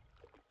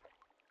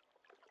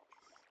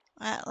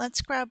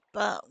 Let's grab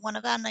one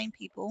of our 9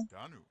 people.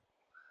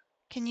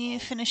 Can you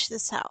finish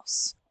this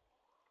house?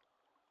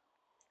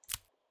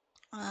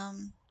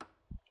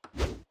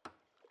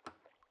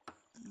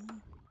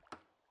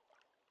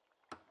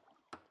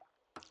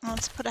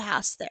 Let's put a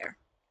house there.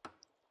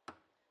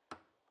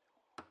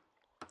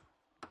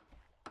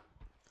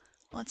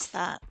 What's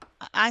that?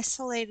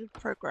 Isolated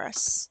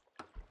progress.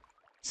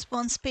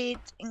 Spawn speed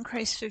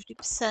increased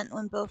 50%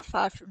 when built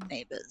far from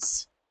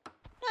neighbors.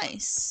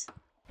 Nice.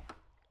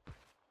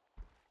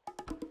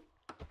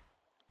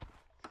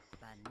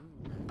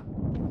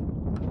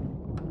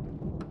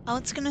 Oh,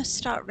 it's gonna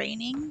start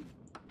raining.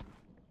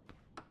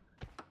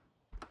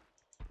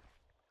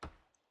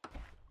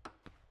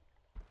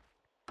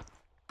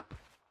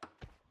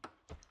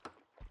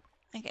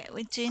 Okay,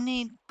 we do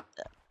need...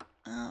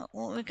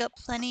 well, we got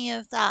plenty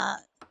of that.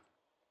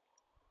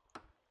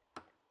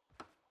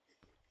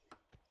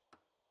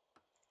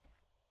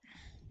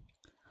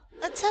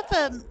 Let's have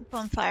a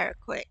bonfire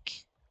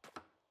quick.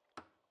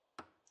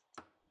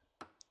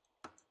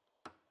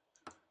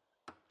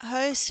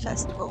 Host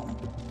festival.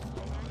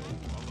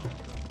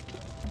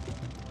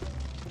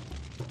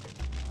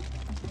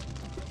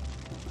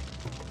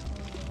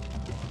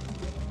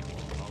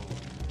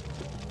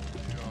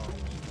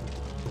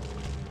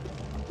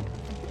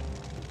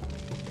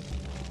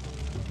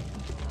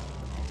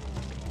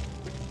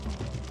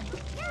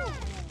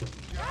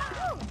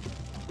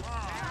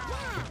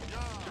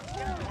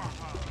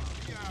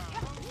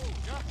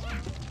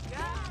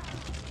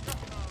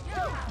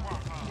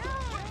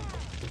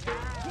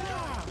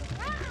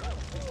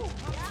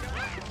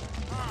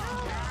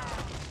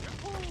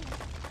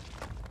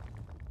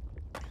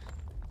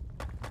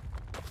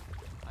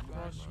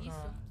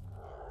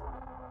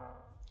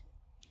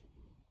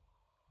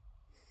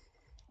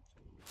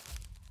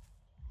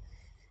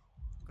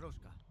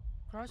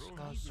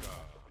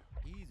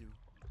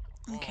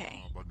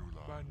 Okay.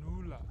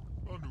 Banula.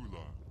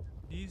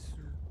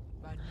 Disu.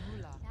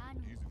 Banula.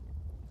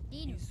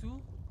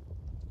 Disu.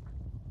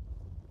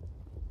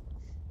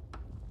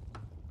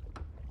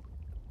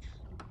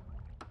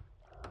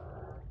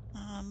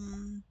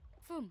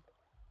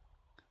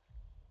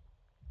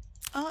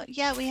 Oh,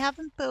 yeah, we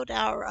haven't built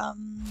our,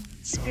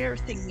 spear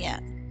thing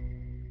yet.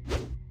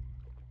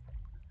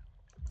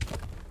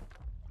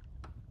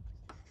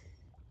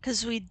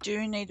 Because we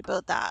do need to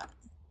build that.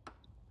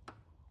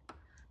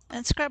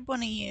 Let's grab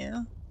one of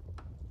you.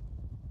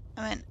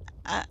 I mean,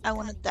 I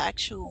wanted the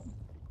actual...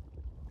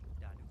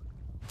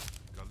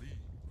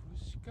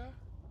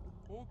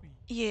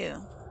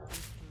 You.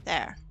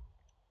 There.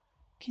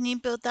 Can you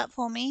build that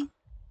for me?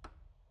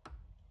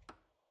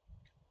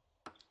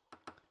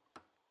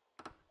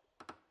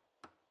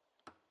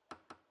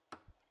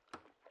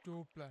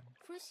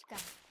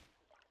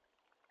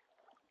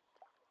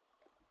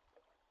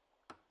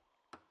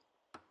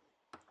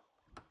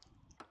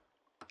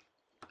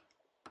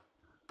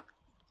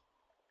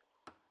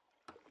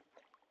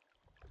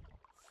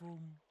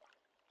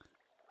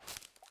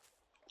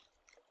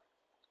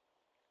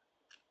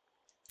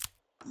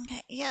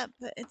 Okay, yeah,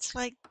 but it's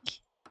like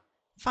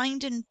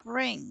find and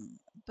bring,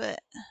 but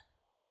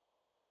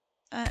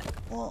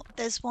well,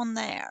 there's one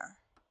there.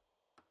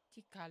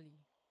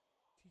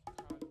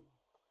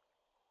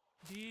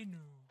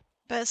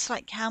 But it's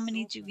like, how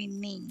many do we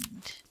need?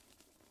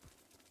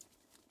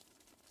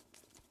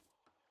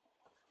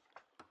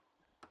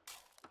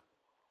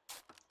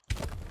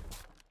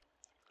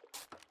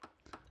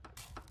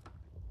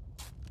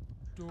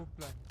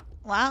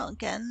 Wow,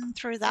 getting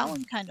through that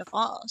one kind of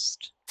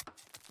fast.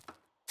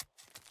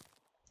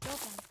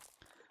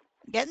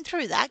 Getting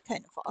through that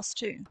kind of fast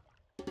too.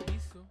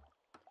 있어.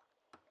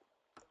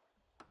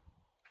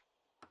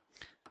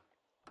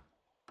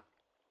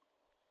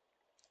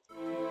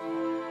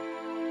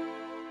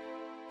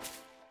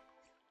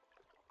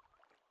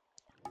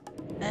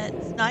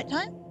 It's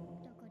nighttime.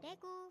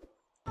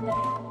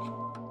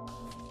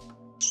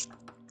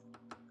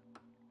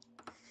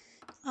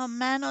 Oh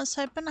man, I was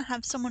hoping to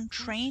have someone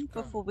trained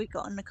before we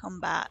got into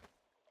combat.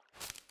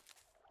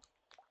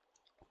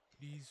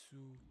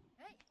 리수.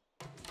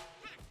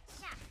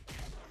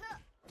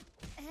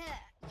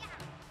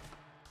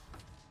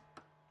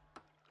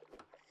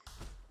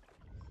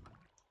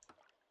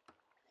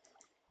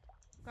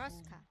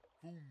 Groska.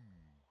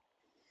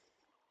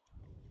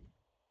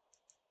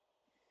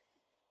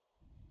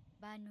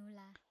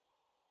 Banula.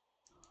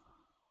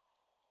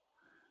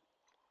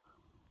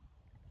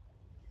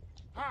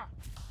 하!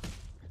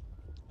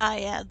 Ah,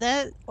 yeah,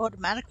 they're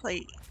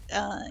automatically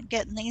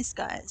getting these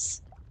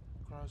guys.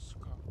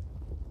 크라스카.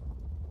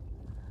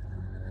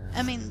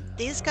 I mean,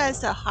 these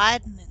guys are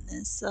hiding in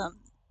this.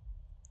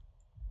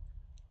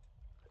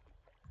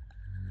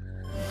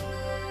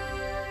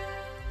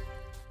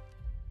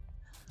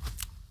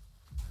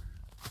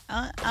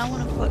 I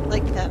want to put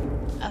like a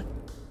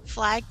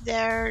flag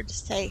there to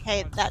say,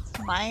 hey, that's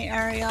my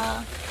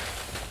area.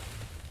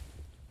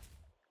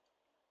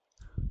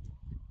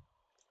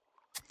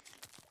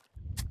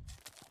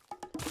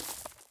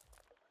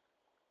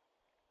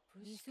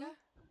 리수.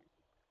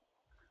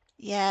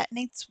 Yeah, it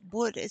needs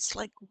wood. It's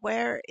like,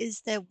 where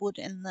is there wood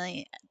in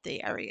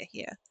the area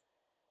here?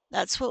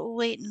 That's what we're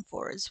waiting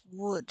for, is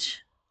wood.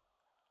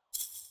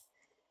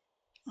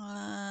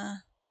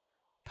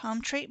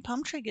 Palm tree.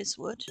 Palm tree gives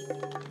wood.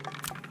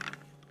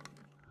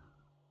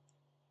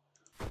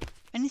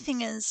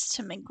 Anything is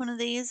to make one of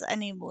these, I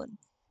need wood.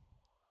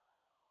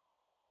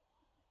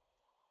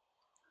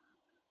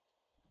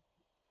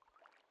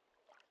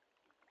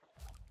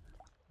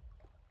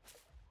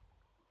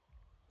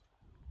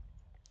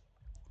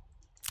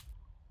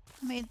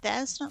 I mean,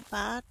 that's not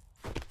bad.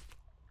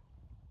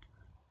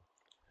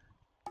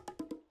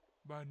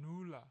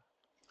 마눌라.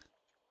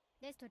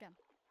 레스토랑.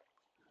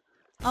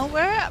 Oh,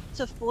 we're up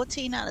to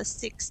 14 out of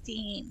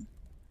 16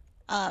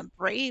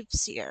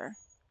 braves here.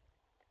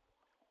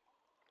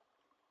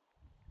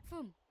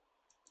 품.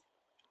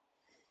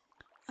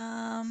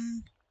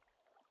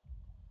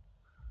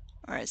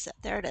 Where is it?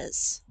 There it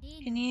is.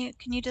 리누.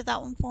 Can you do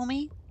that one for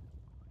me?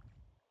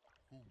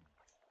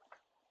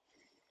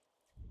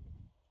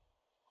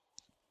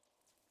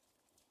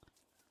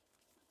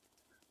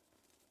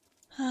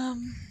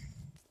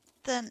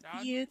 Then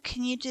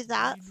can you do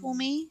that for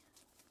me?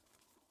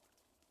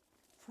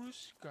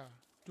 프루시카.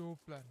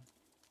 도플란.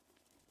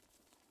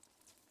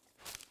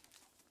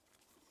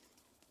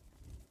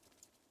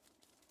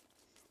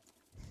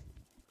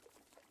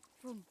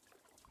 품.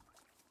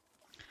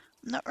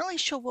 I'm not really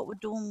sure what we're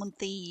doing with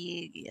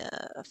the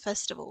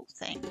festival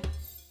thing.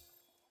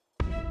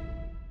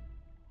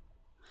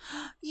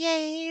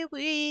 Yay,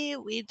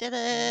 we did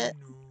it.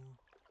 리누.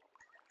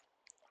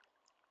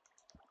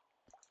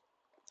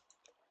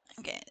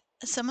 Okay,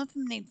 some of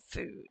them need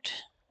food.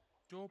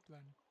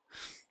 도플란.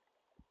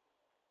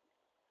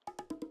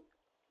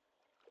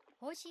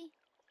 호시.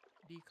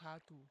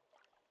 리카두.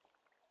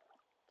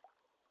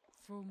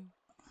 품.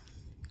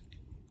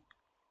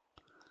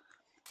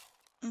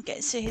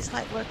 Okay, so he's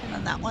like working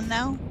on that one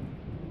now.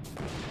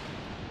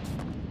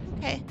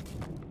 Okay.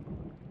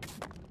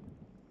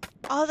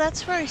 Oh,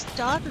 that's where I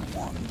started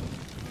one.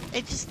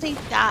 I just think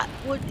that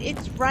would,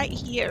 it's right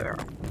here.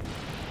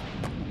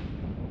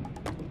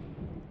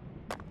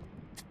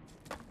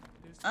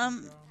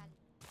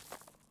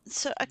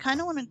 So I kind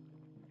of want to,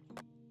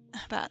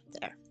 about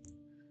there.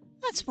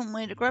 That's one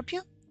way to grab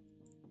you.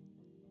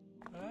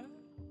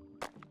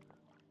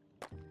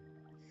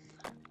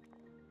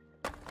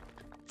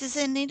 Does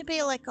there need to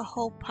be like a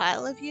whole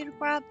pile of you to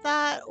grab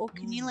that, or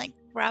can you like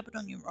grab it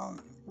on your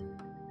own?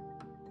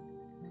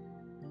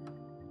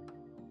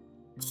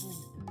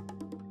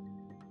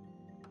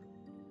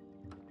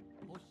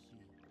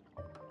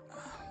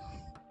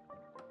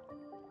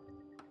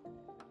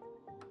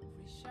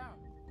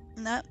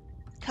 No,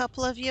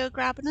 couple of you are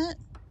grabbing it.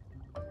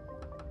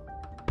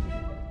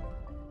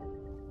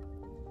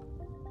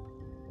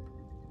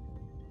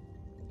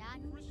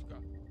 라누. 프루시카.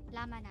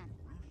 라마난.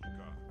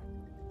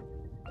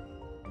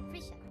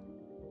 프리샤.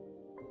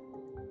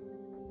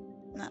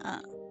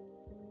 Nuh-uh.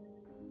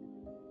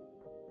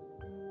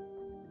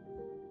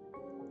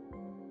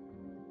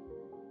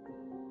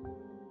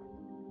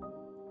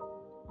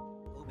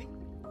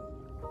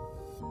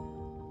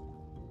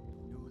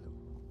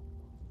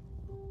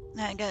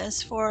 There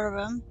goes 4 of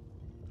them.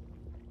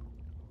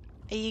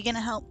 Are you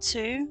gonna help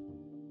too?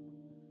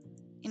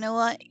 You know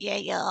what? Yeah,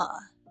 you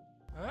are.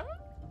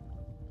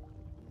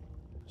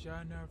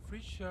 자나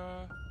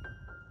프리샤.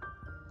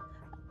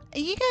 Are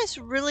you guys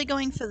really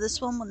going for this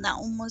one when that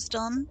one was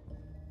done?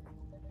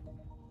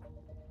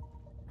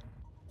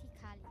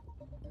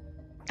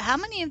 티칼리. How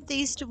many of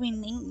these do we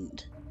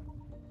need?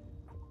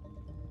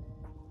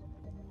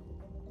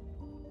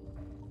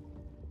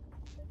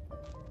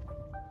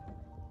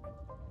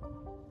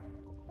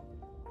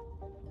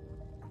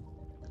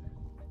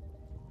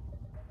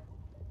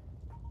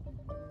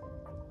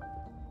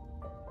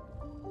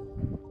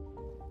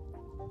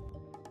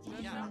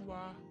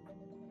 Dinuwa.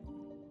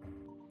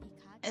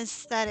 Dikatu.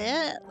 Is that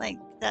it? Like,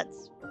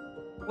 that's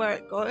where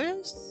it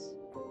goes?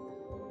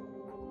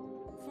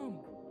 Fum.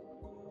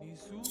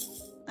 Disu.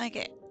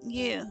 Okay,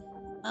 you.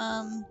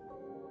 On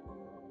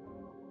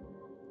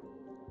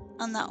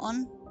that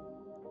one.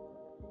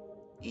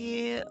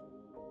 You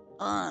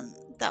on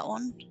that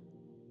one.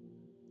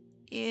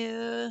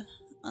 You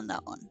on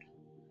that one.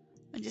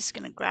 I'm just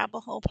gonna grab a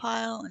whole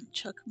pile and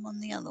chuck them on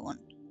the other one.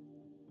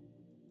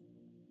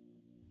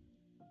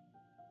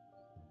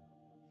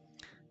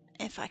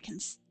 If I can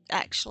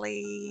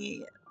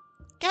actually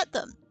get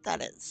them,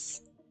 that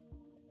is.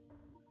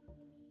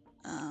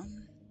 Huh?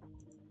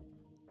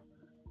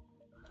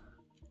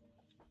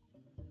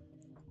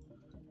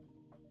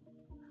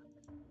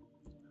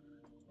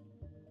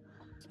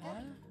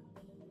 Jana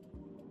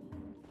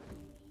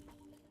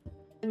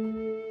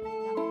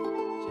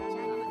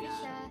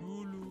Frisha.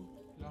 Lulu.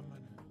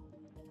 Lamana.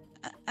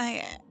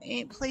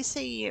 Please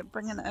say you're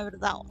bringing it over to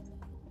that one.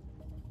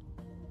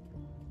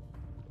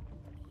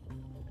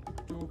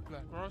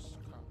 Joplan.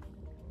 Roska.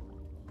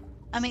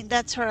 I mean,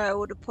 that's where I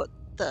would have put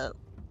the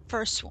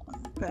first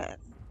one, but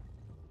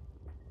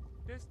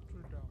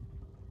Destrodam.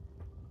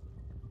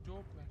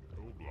 Joplan.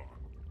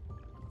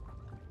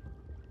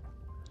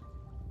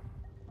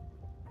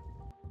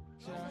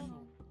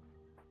 Jano.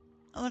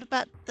 what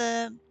about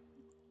the...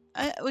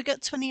 we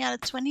got 20 out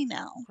of 20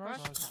 now.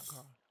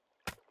 Roska.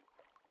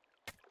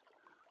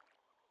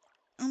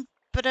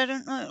 But I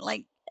don't know,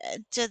 like,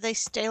 do they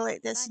stay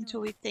like this until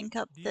we think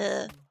up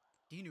the...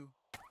 Disu.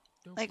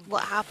 Dinu. like,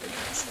 what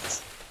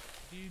happens?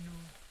 Dinu.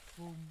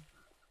 Fum.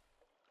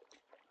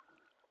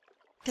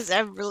 Because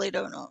I really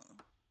don't know.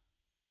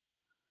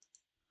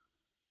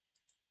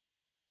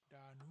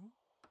 Danu.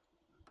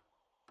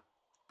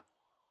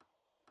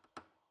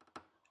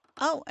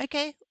 Oh,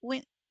 okay.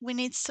 We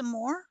need some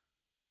more.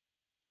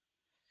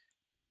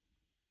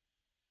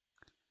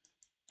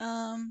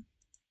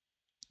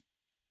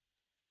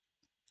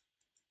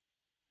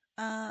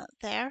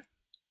 There.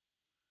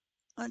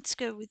 Let's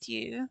go with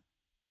you.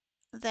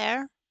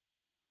 There.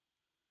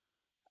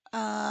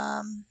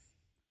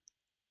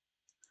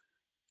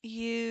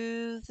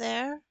 You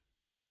there.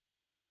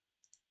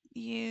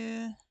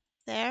 You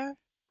there.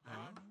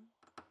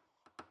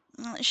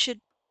 Danu. It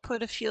should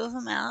put a few of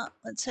them out.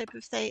 Let's hope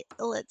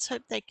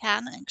they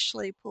can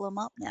actually pull them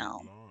up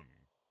now.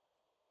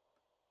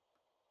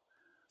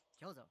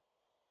 Kyozo.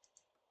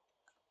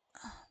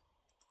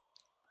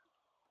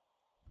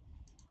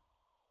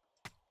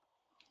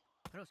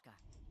 Proska.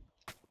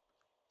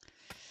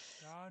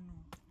 Danu.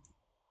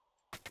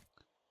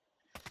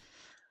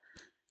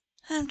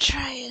 I'm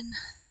trying.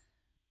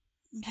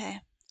 Okay.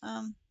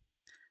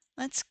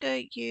 Let's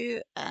go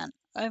you and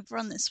over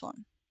on this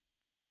one.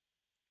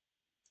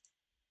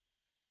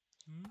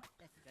 Hmm?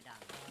 Let's go down.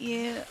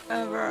 You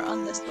over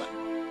on this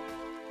one.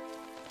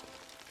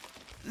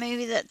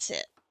 Maybe that's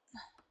it.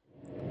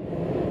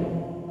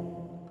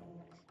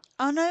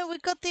 Oh no, we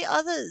got the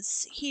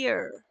others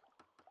here.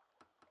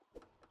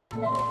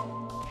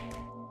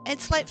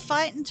 It's like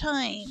fighting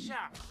time.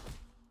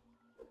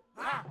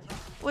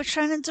 We're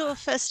trying to do a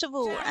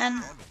festival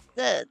and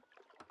the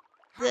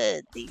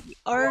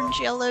orange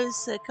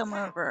yellows come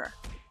over.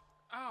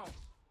 Ow.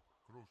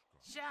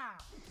 Sha.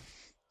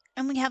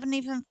 And we haven't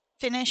even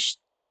finished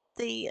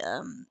the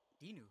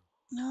Dinu.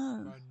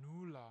 no.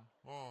 Banula.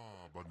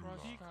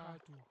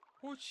 Roskatu.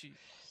 Hochi.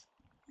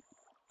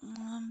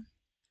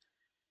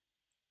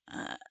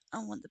 I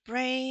want the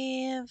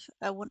brave.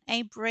 I want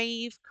a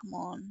brave. Come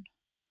on.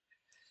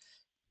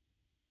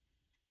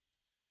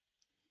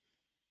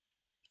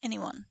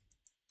 Anyone.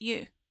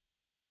 You.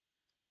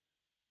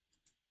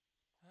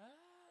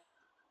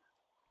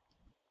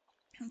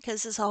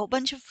 Because there's a whole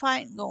bunch of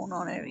fighting going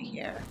on over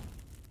here.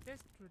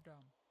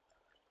 Destrodam.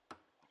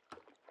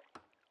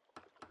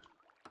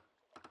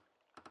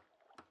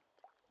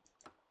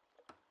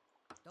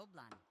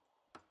 Doblan.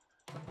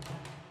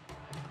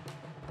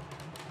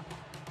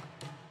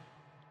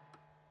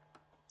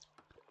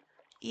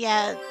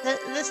 Yeah,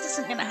 this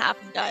isn't gonna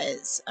happen,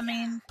 guys. I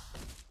mean,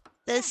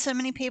 there's so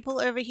many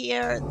people over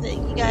here that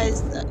you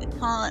guys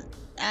can't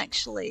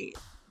actually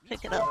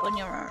pick it up on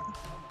your own.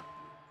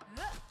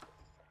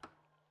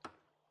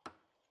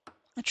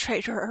 A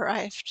traitor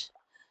arrived.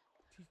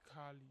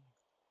 Tikali.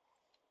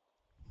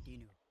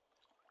 Dinu.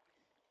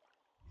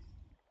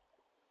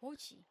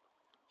 Hochi.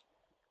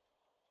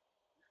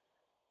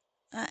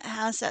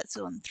 How's that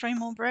doing? 3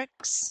 more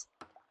bricks?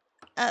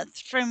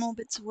 3 more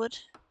bits of wood.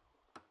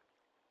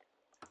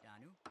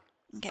 Danu.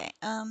 Okay,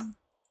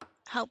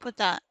 help with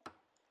that.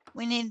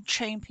 We need to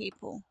train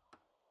people.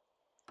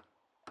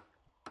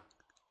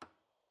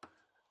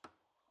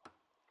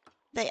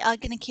 They are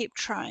gonna keep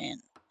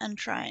trying and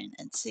trying,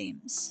 it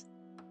seems.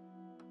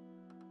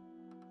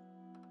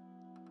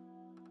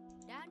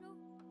 Danu.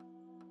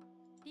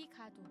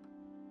 Dikatu.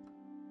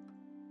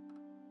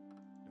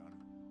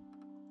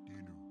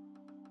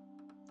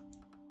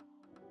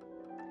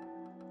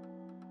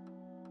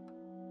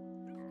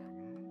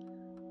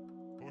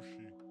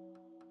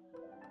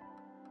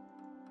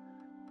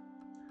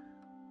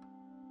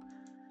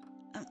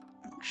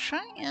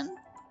 Trying.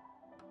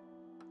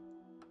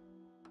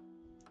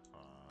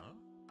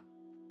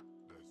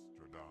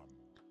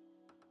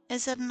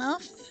 Is it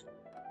enough?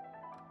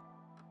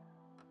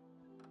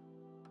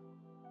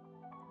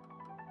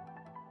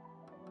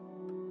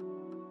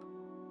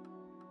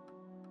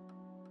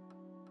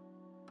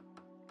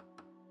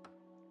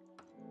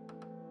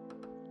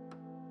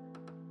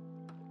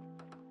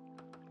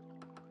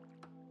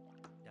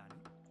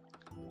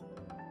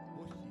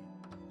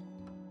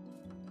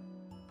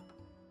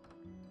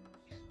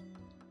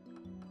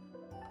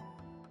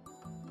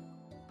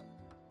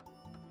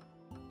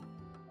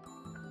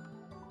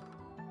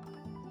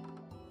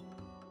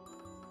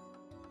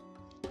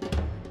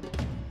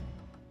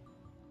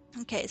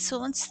 Okay,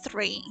 so it's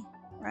 3,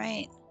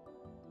 right?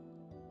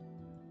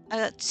 I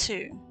got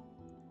 2.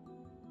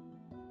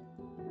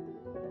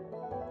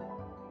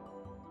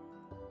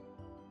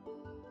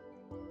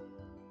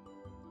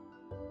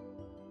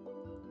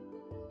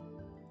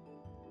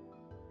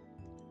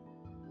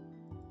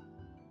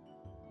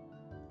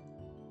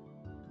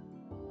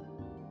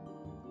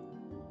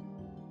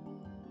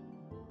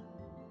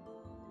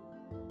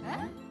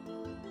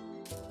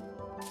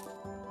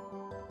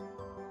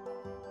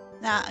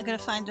 Now I gotta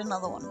find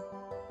another one.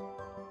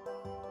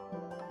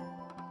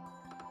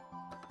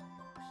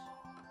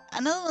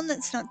 Another one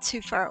that's not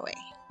too far away.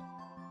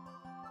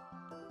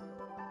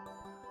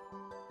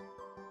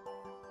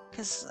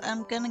 Because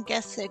I'm gonna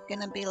guess they're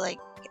gonna be like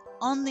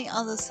on the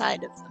other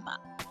side of the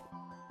map.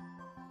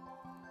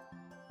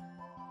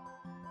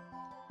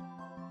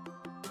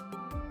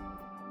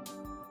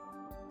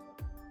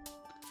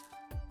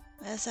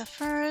 There's a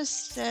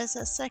first, there's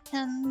a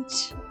second.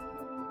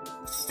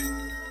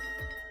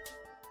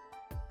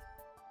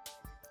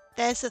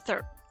 There's a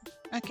third.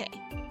 Okay.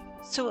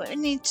 So what we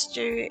need to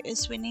do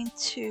is we need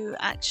to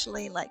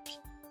actually like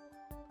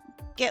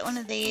get one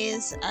of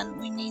these and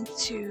we need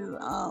to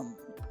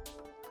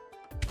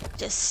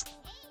just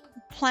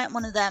plant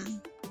one of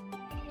them.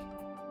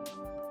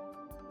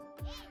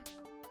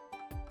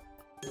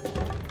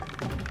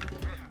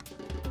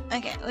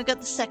 Okay, we got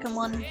the second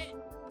one.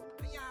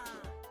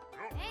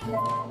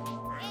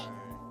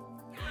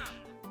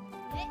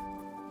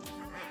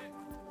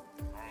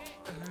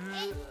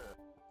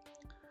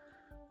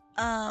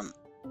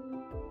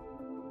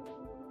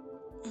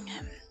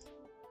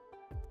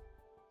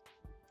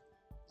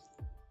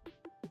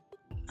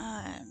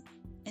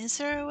 Is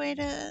there a way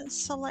to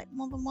select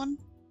more than one?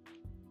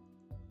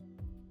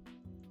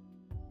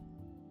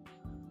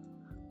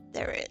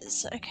 There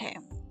is, okay.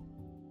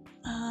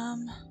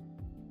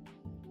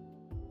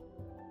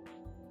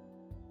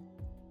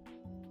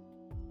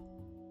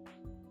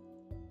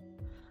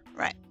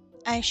 Right,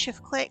 I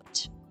shift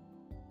clicked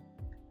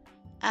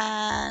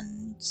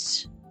and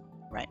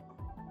right.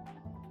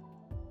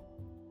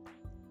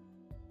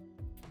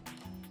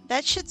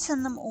 That should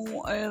send them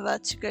all over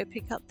to go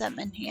pick up them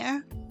in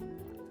here.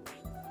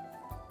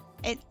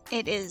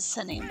 It is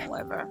sending them all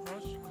over.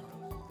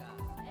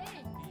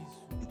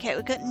 Okay,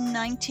 we got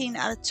 19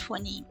 out of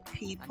 20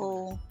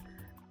 people.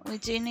 We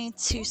do need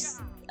to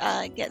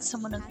get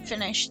someone to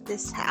finish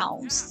this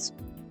house.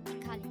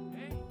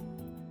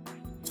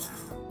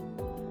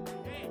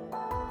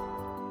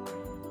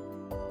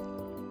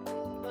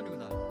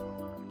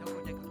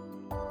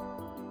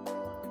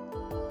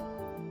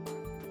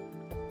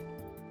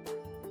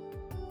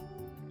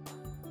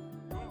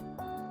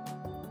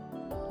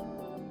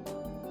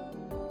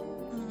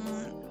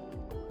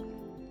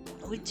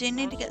 We do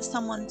need to get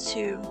someone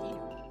to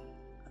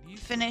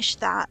finish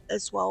that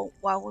as well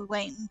while we're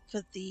waiting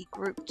for the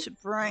group to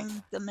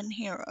bring them in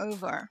here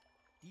over.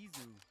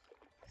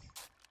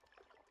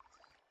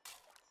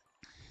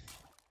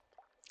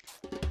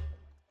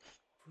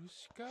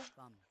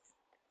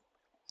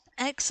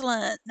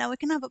 Excellent. Now we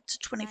can have up to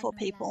 24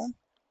 people.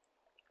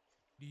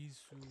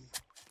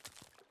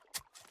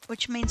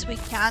 Which means we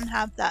can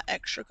have that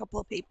extra couple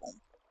of people.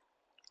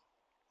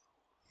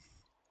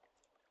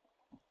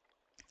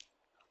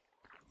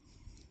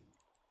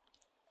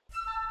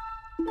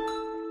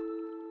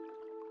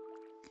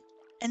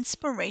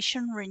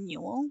 Inspiration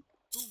renewal.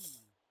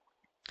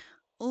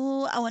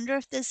 Oh, I wonder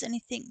if there's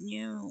anything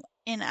new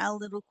in our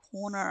little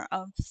corner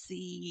of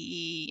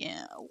the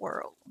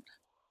world.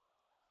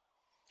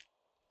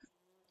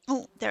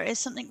 Oh, there is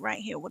something right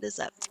here. What is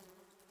that?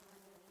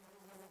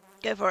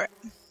 Go for it.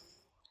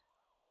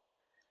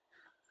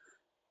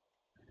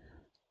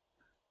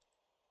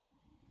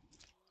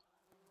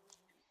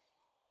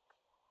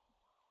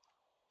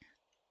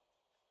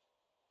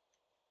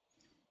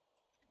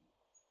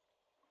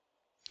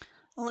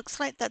 Looks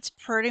like that's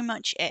pretty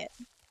much it.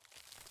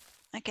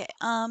 Okay,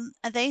 are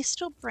they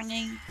still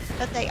bringing...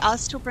 But they are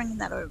still bringing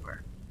that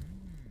over.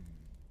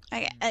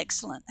 Okay,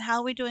 excellent. How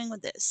are we doing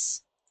with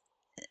this?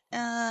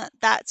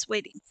 That's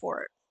waiting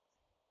for it.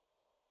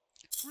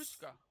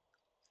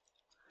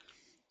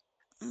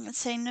 Let's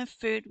say no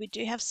food. We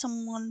do have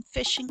someone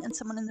fishing and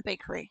someone in the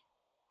bakery.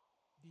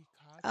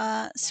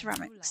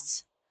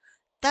 Ceramics.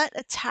 That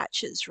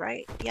attaches,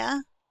 right?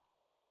 Yeah?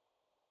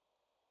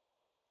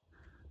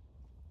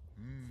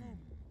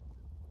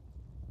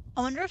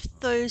 I wonder if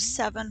those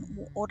 7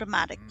 will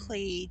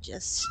automatically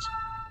just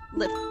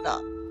lift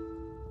up.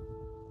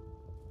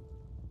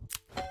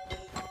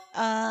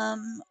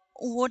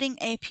 Warding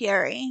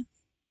apiary.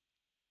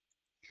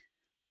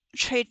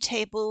 Trade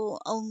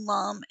table,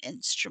 alarm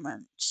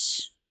instrument.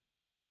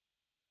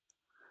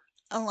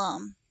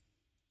 Alarm.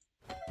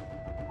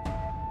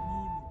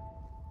 Nunu.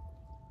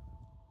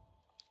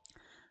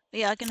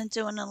 We are going to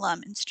do an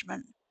alarm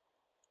instrument.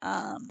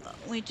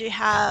 We do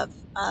have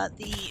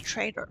the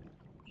trader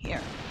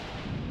here.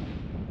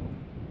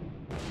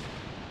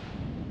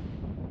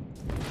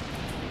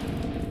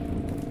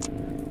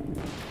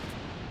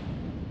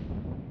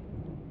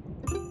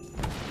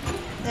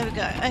 There we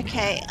go.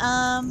 Okay,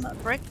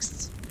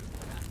 bricks.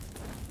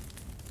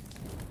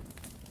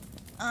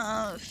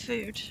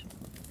 Food.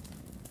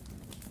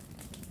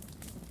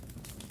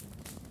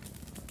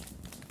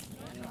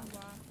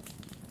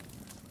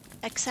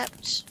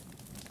 Accept.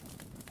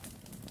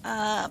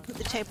 Put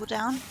the table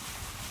down.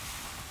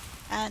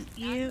 And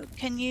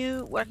can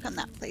you work on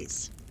that,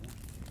 please?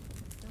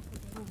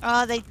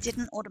 Oh, they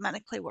didn't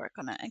automatically work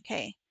on it.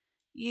 Okay.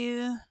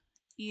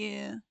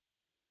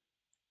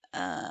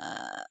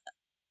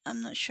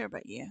 I'm not sure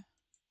about you.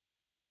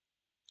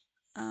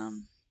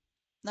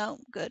 No,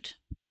 good.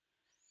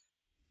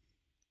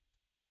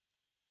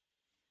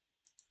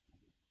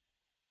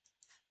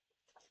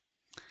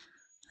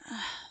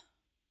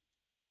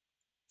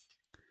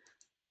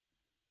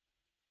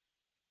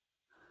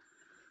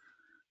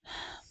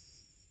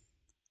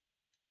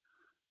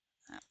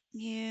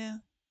 You.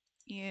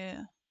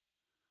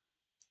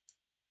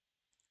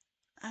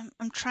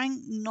 I'm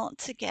trying not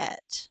to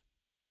get.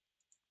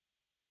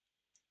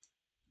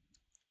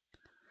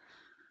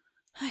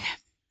 Okay.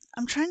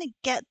 I'm trying to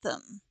get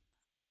them,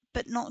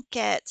 but not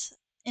get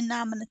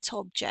inanimate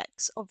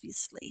objects,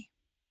 obviously.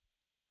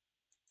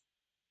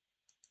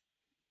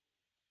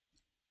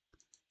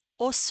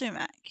 Or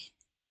sumac.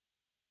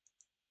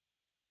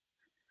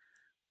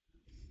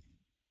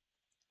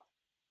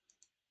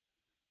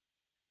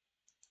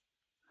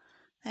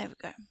 There we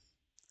go.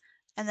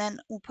 And then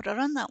we'll put it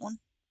on that one.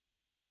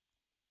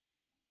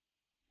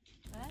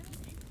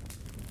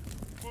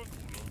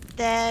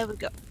 There we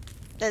go.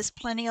 There's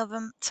plenty of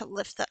them to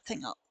lift that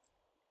thing up.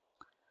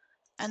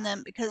 And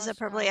then because I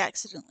probably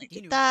accidentally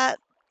did that,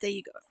 there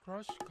you go.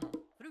 Kroshka.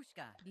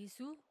 Frushka.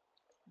 Disu.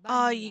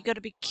 Oh, you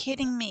gotta be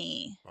kidding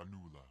me.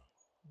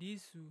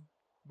 Disu.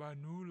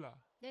 Banula.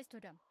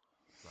 Destodam.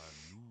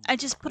 I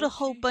just put a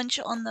whole Koshi. bunch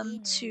on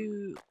them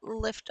to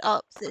lift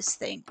up this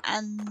thing,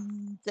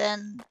 and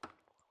then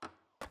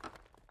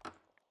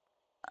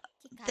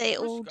they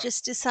all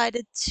just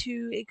decided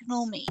to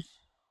ignore me.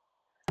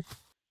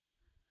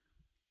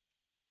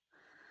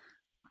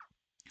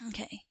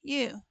 Okay,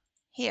 you,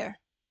 here.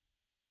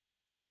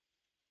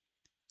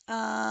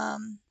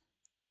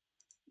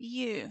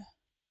 You.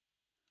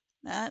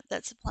 No,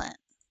 that's a plant.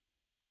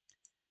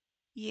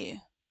 You.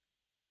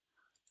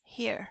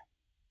 Here.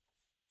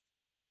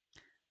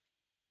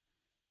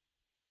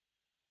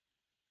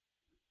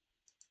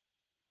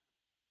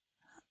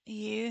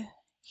 You.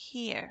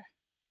 Here.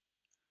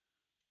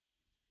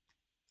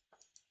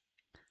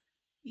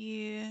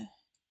 You.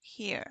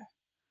 Here.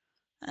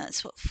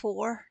 That's what,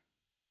 4?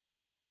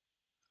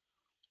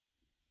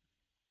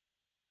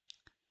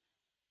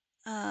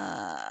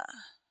 I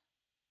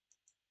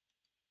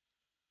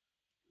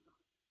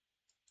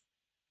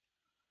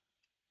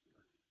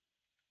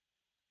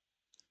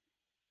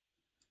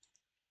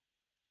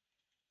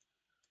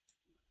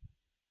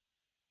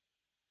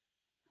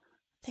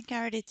think I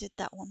already did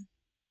that one.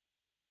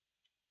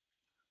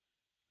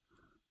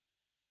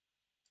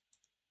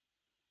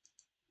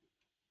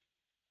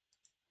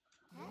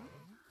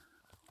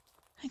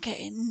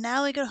 Okay,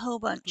 now we got a whole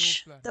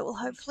bunch that will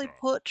hopefully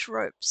put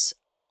ropes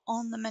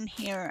on them in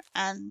here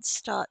and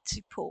start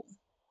to pull.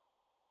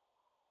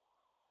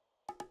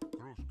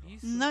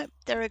 Nope,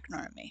 they're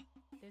ignoring me.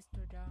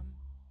 Destodam.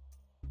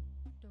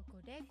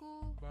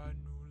 Tokodeku.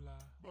 Banula.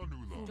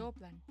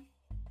 Joplan.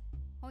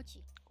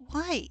 Hochi.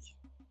 Why?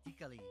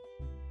 Tikali.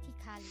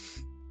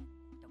 Tikali.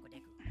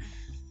 Tokodeku.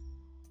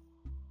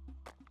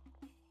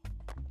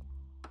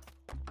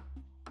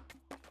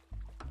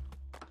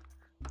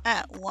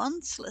 At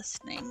once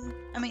listening.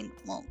 I mean,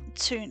 well,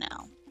 2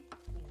 now.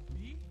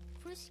 Obi.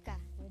 Frushka.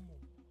 Omo.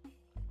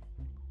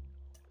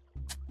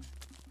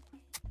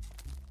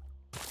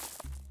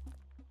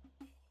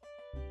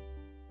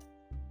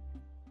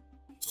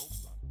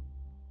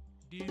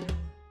 Dinu.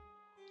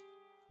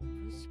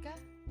 Frushka.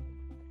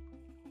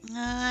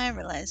 I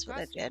realized what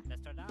I did.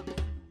 Destodam.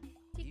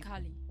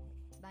 Tikali.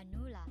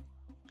 Banula.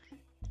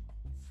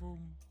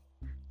 Fum.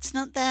 It's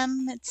not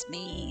them, it's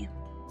me.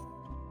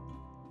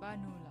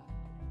 Banula.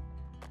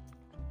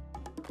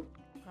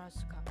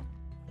 Kroshka.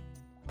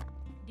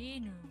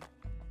 Dinu.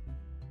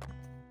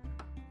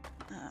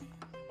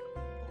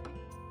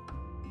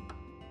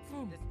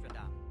 Fum.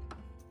 Destodam.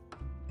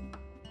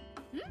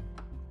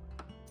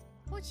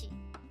 Hochi.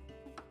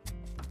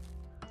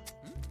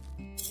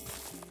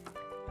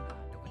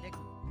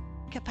 Tokodeku.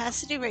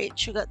 Capacity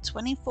reach, we got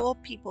 24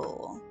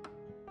 people.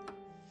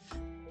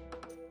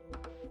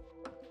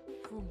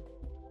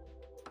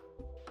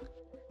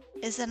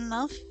 Is that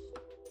enough?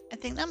 I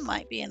think that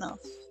might be enough.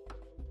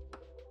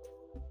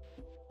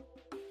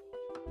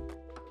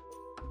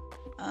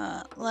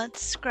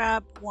 Let's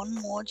grab one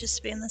more just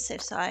to be on the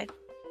safe side.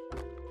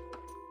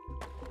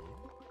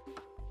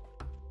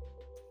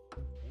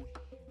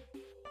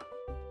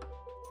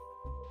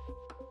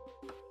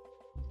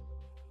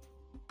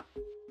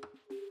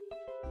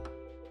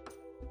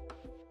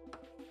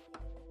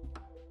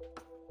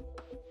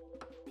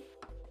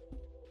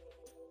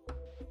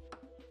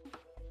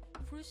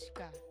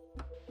 Fruska.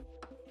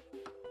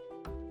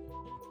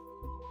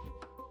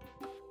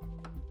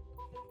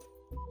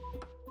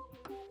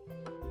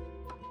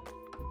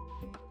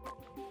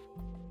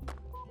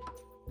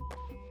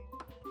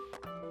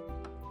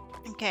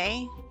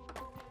 Okay.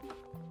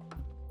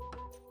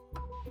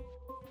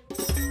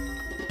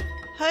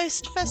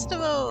 Host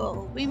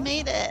festival! We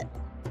made it!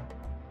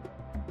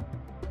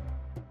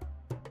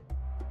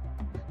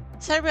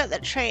 Sorry about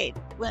that trade.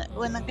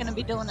 We're not gonna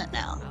be doing it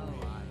now.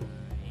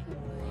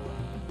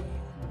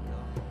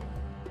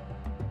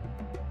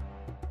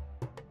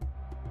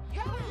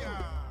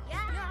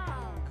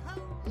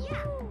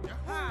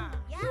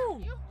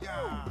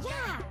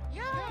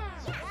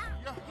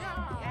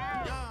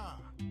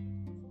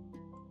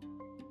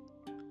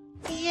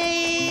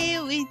 Yay!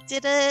 We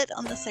did it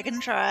on the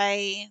second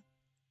try.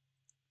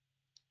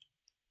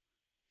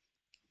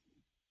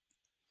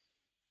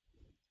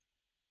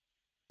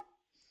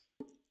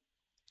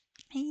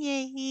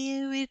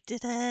 Yay! We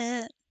did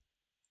it.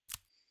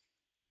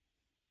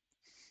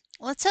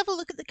 Let's have a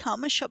look at the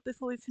karma shop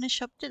before we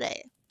finish up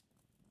today.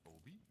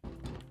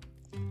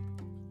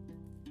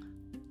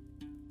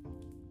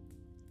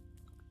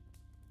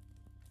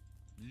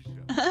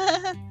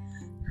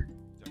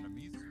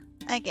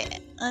 Okay,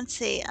 let's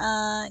see.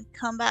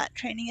 Combat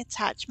training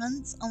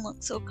attachments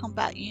unlocks all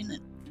combat unit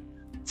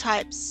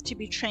types to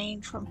be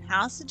trained from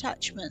house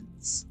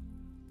attachments.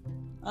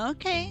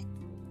 Okay.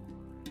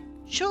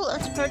 Sure,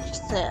 let's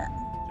purchase it.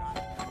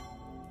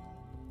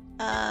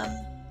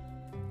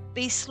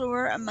 Beast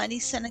lure, a mighty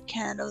center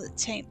candle that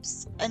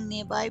tames a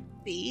nearby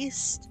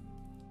beast.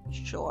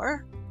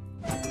 Sure.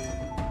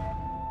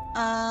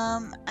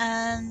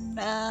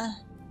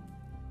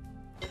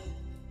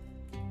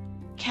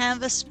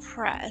 Canvas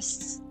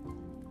press.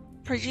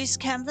 Produce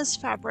canvas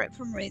fabric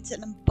from reeds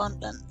in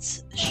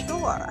abundance.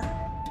 Sure.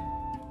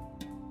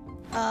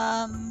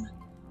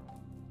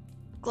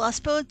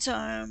 Glassboard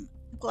dome.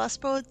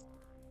 Glassboard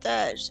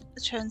that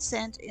turns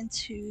sand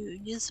into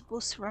usable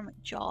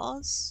ceramic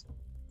jars.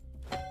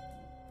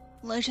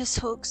 Lotus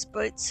hooks.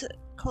 Boats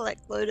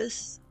collect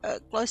lotus.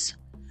 Boats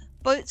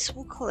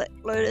will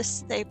collect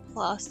lotus they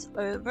pass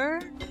over.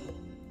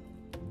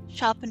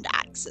 Sharpened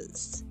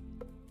axes.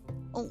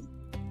 Oh,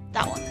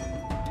 that one.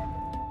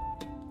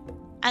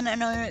 And I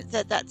know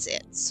that that's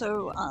it.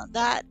 So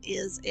that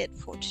is it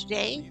for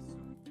today.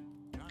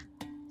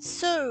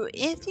 So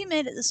if you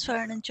made it this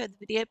far and enjoyed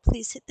the video,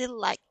 please hit the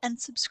like and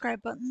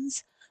subscribe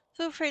buttons.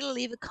 Feel free to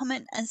leave a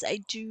comment as I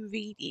do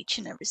read each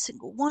and every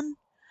single one.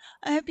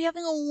 I hope you're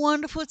having a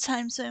wonderful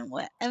time zone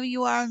wherever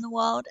you are in the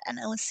world, and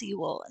I will see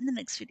you all in the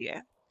next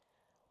video.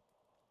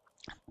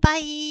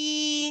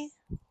 Bye!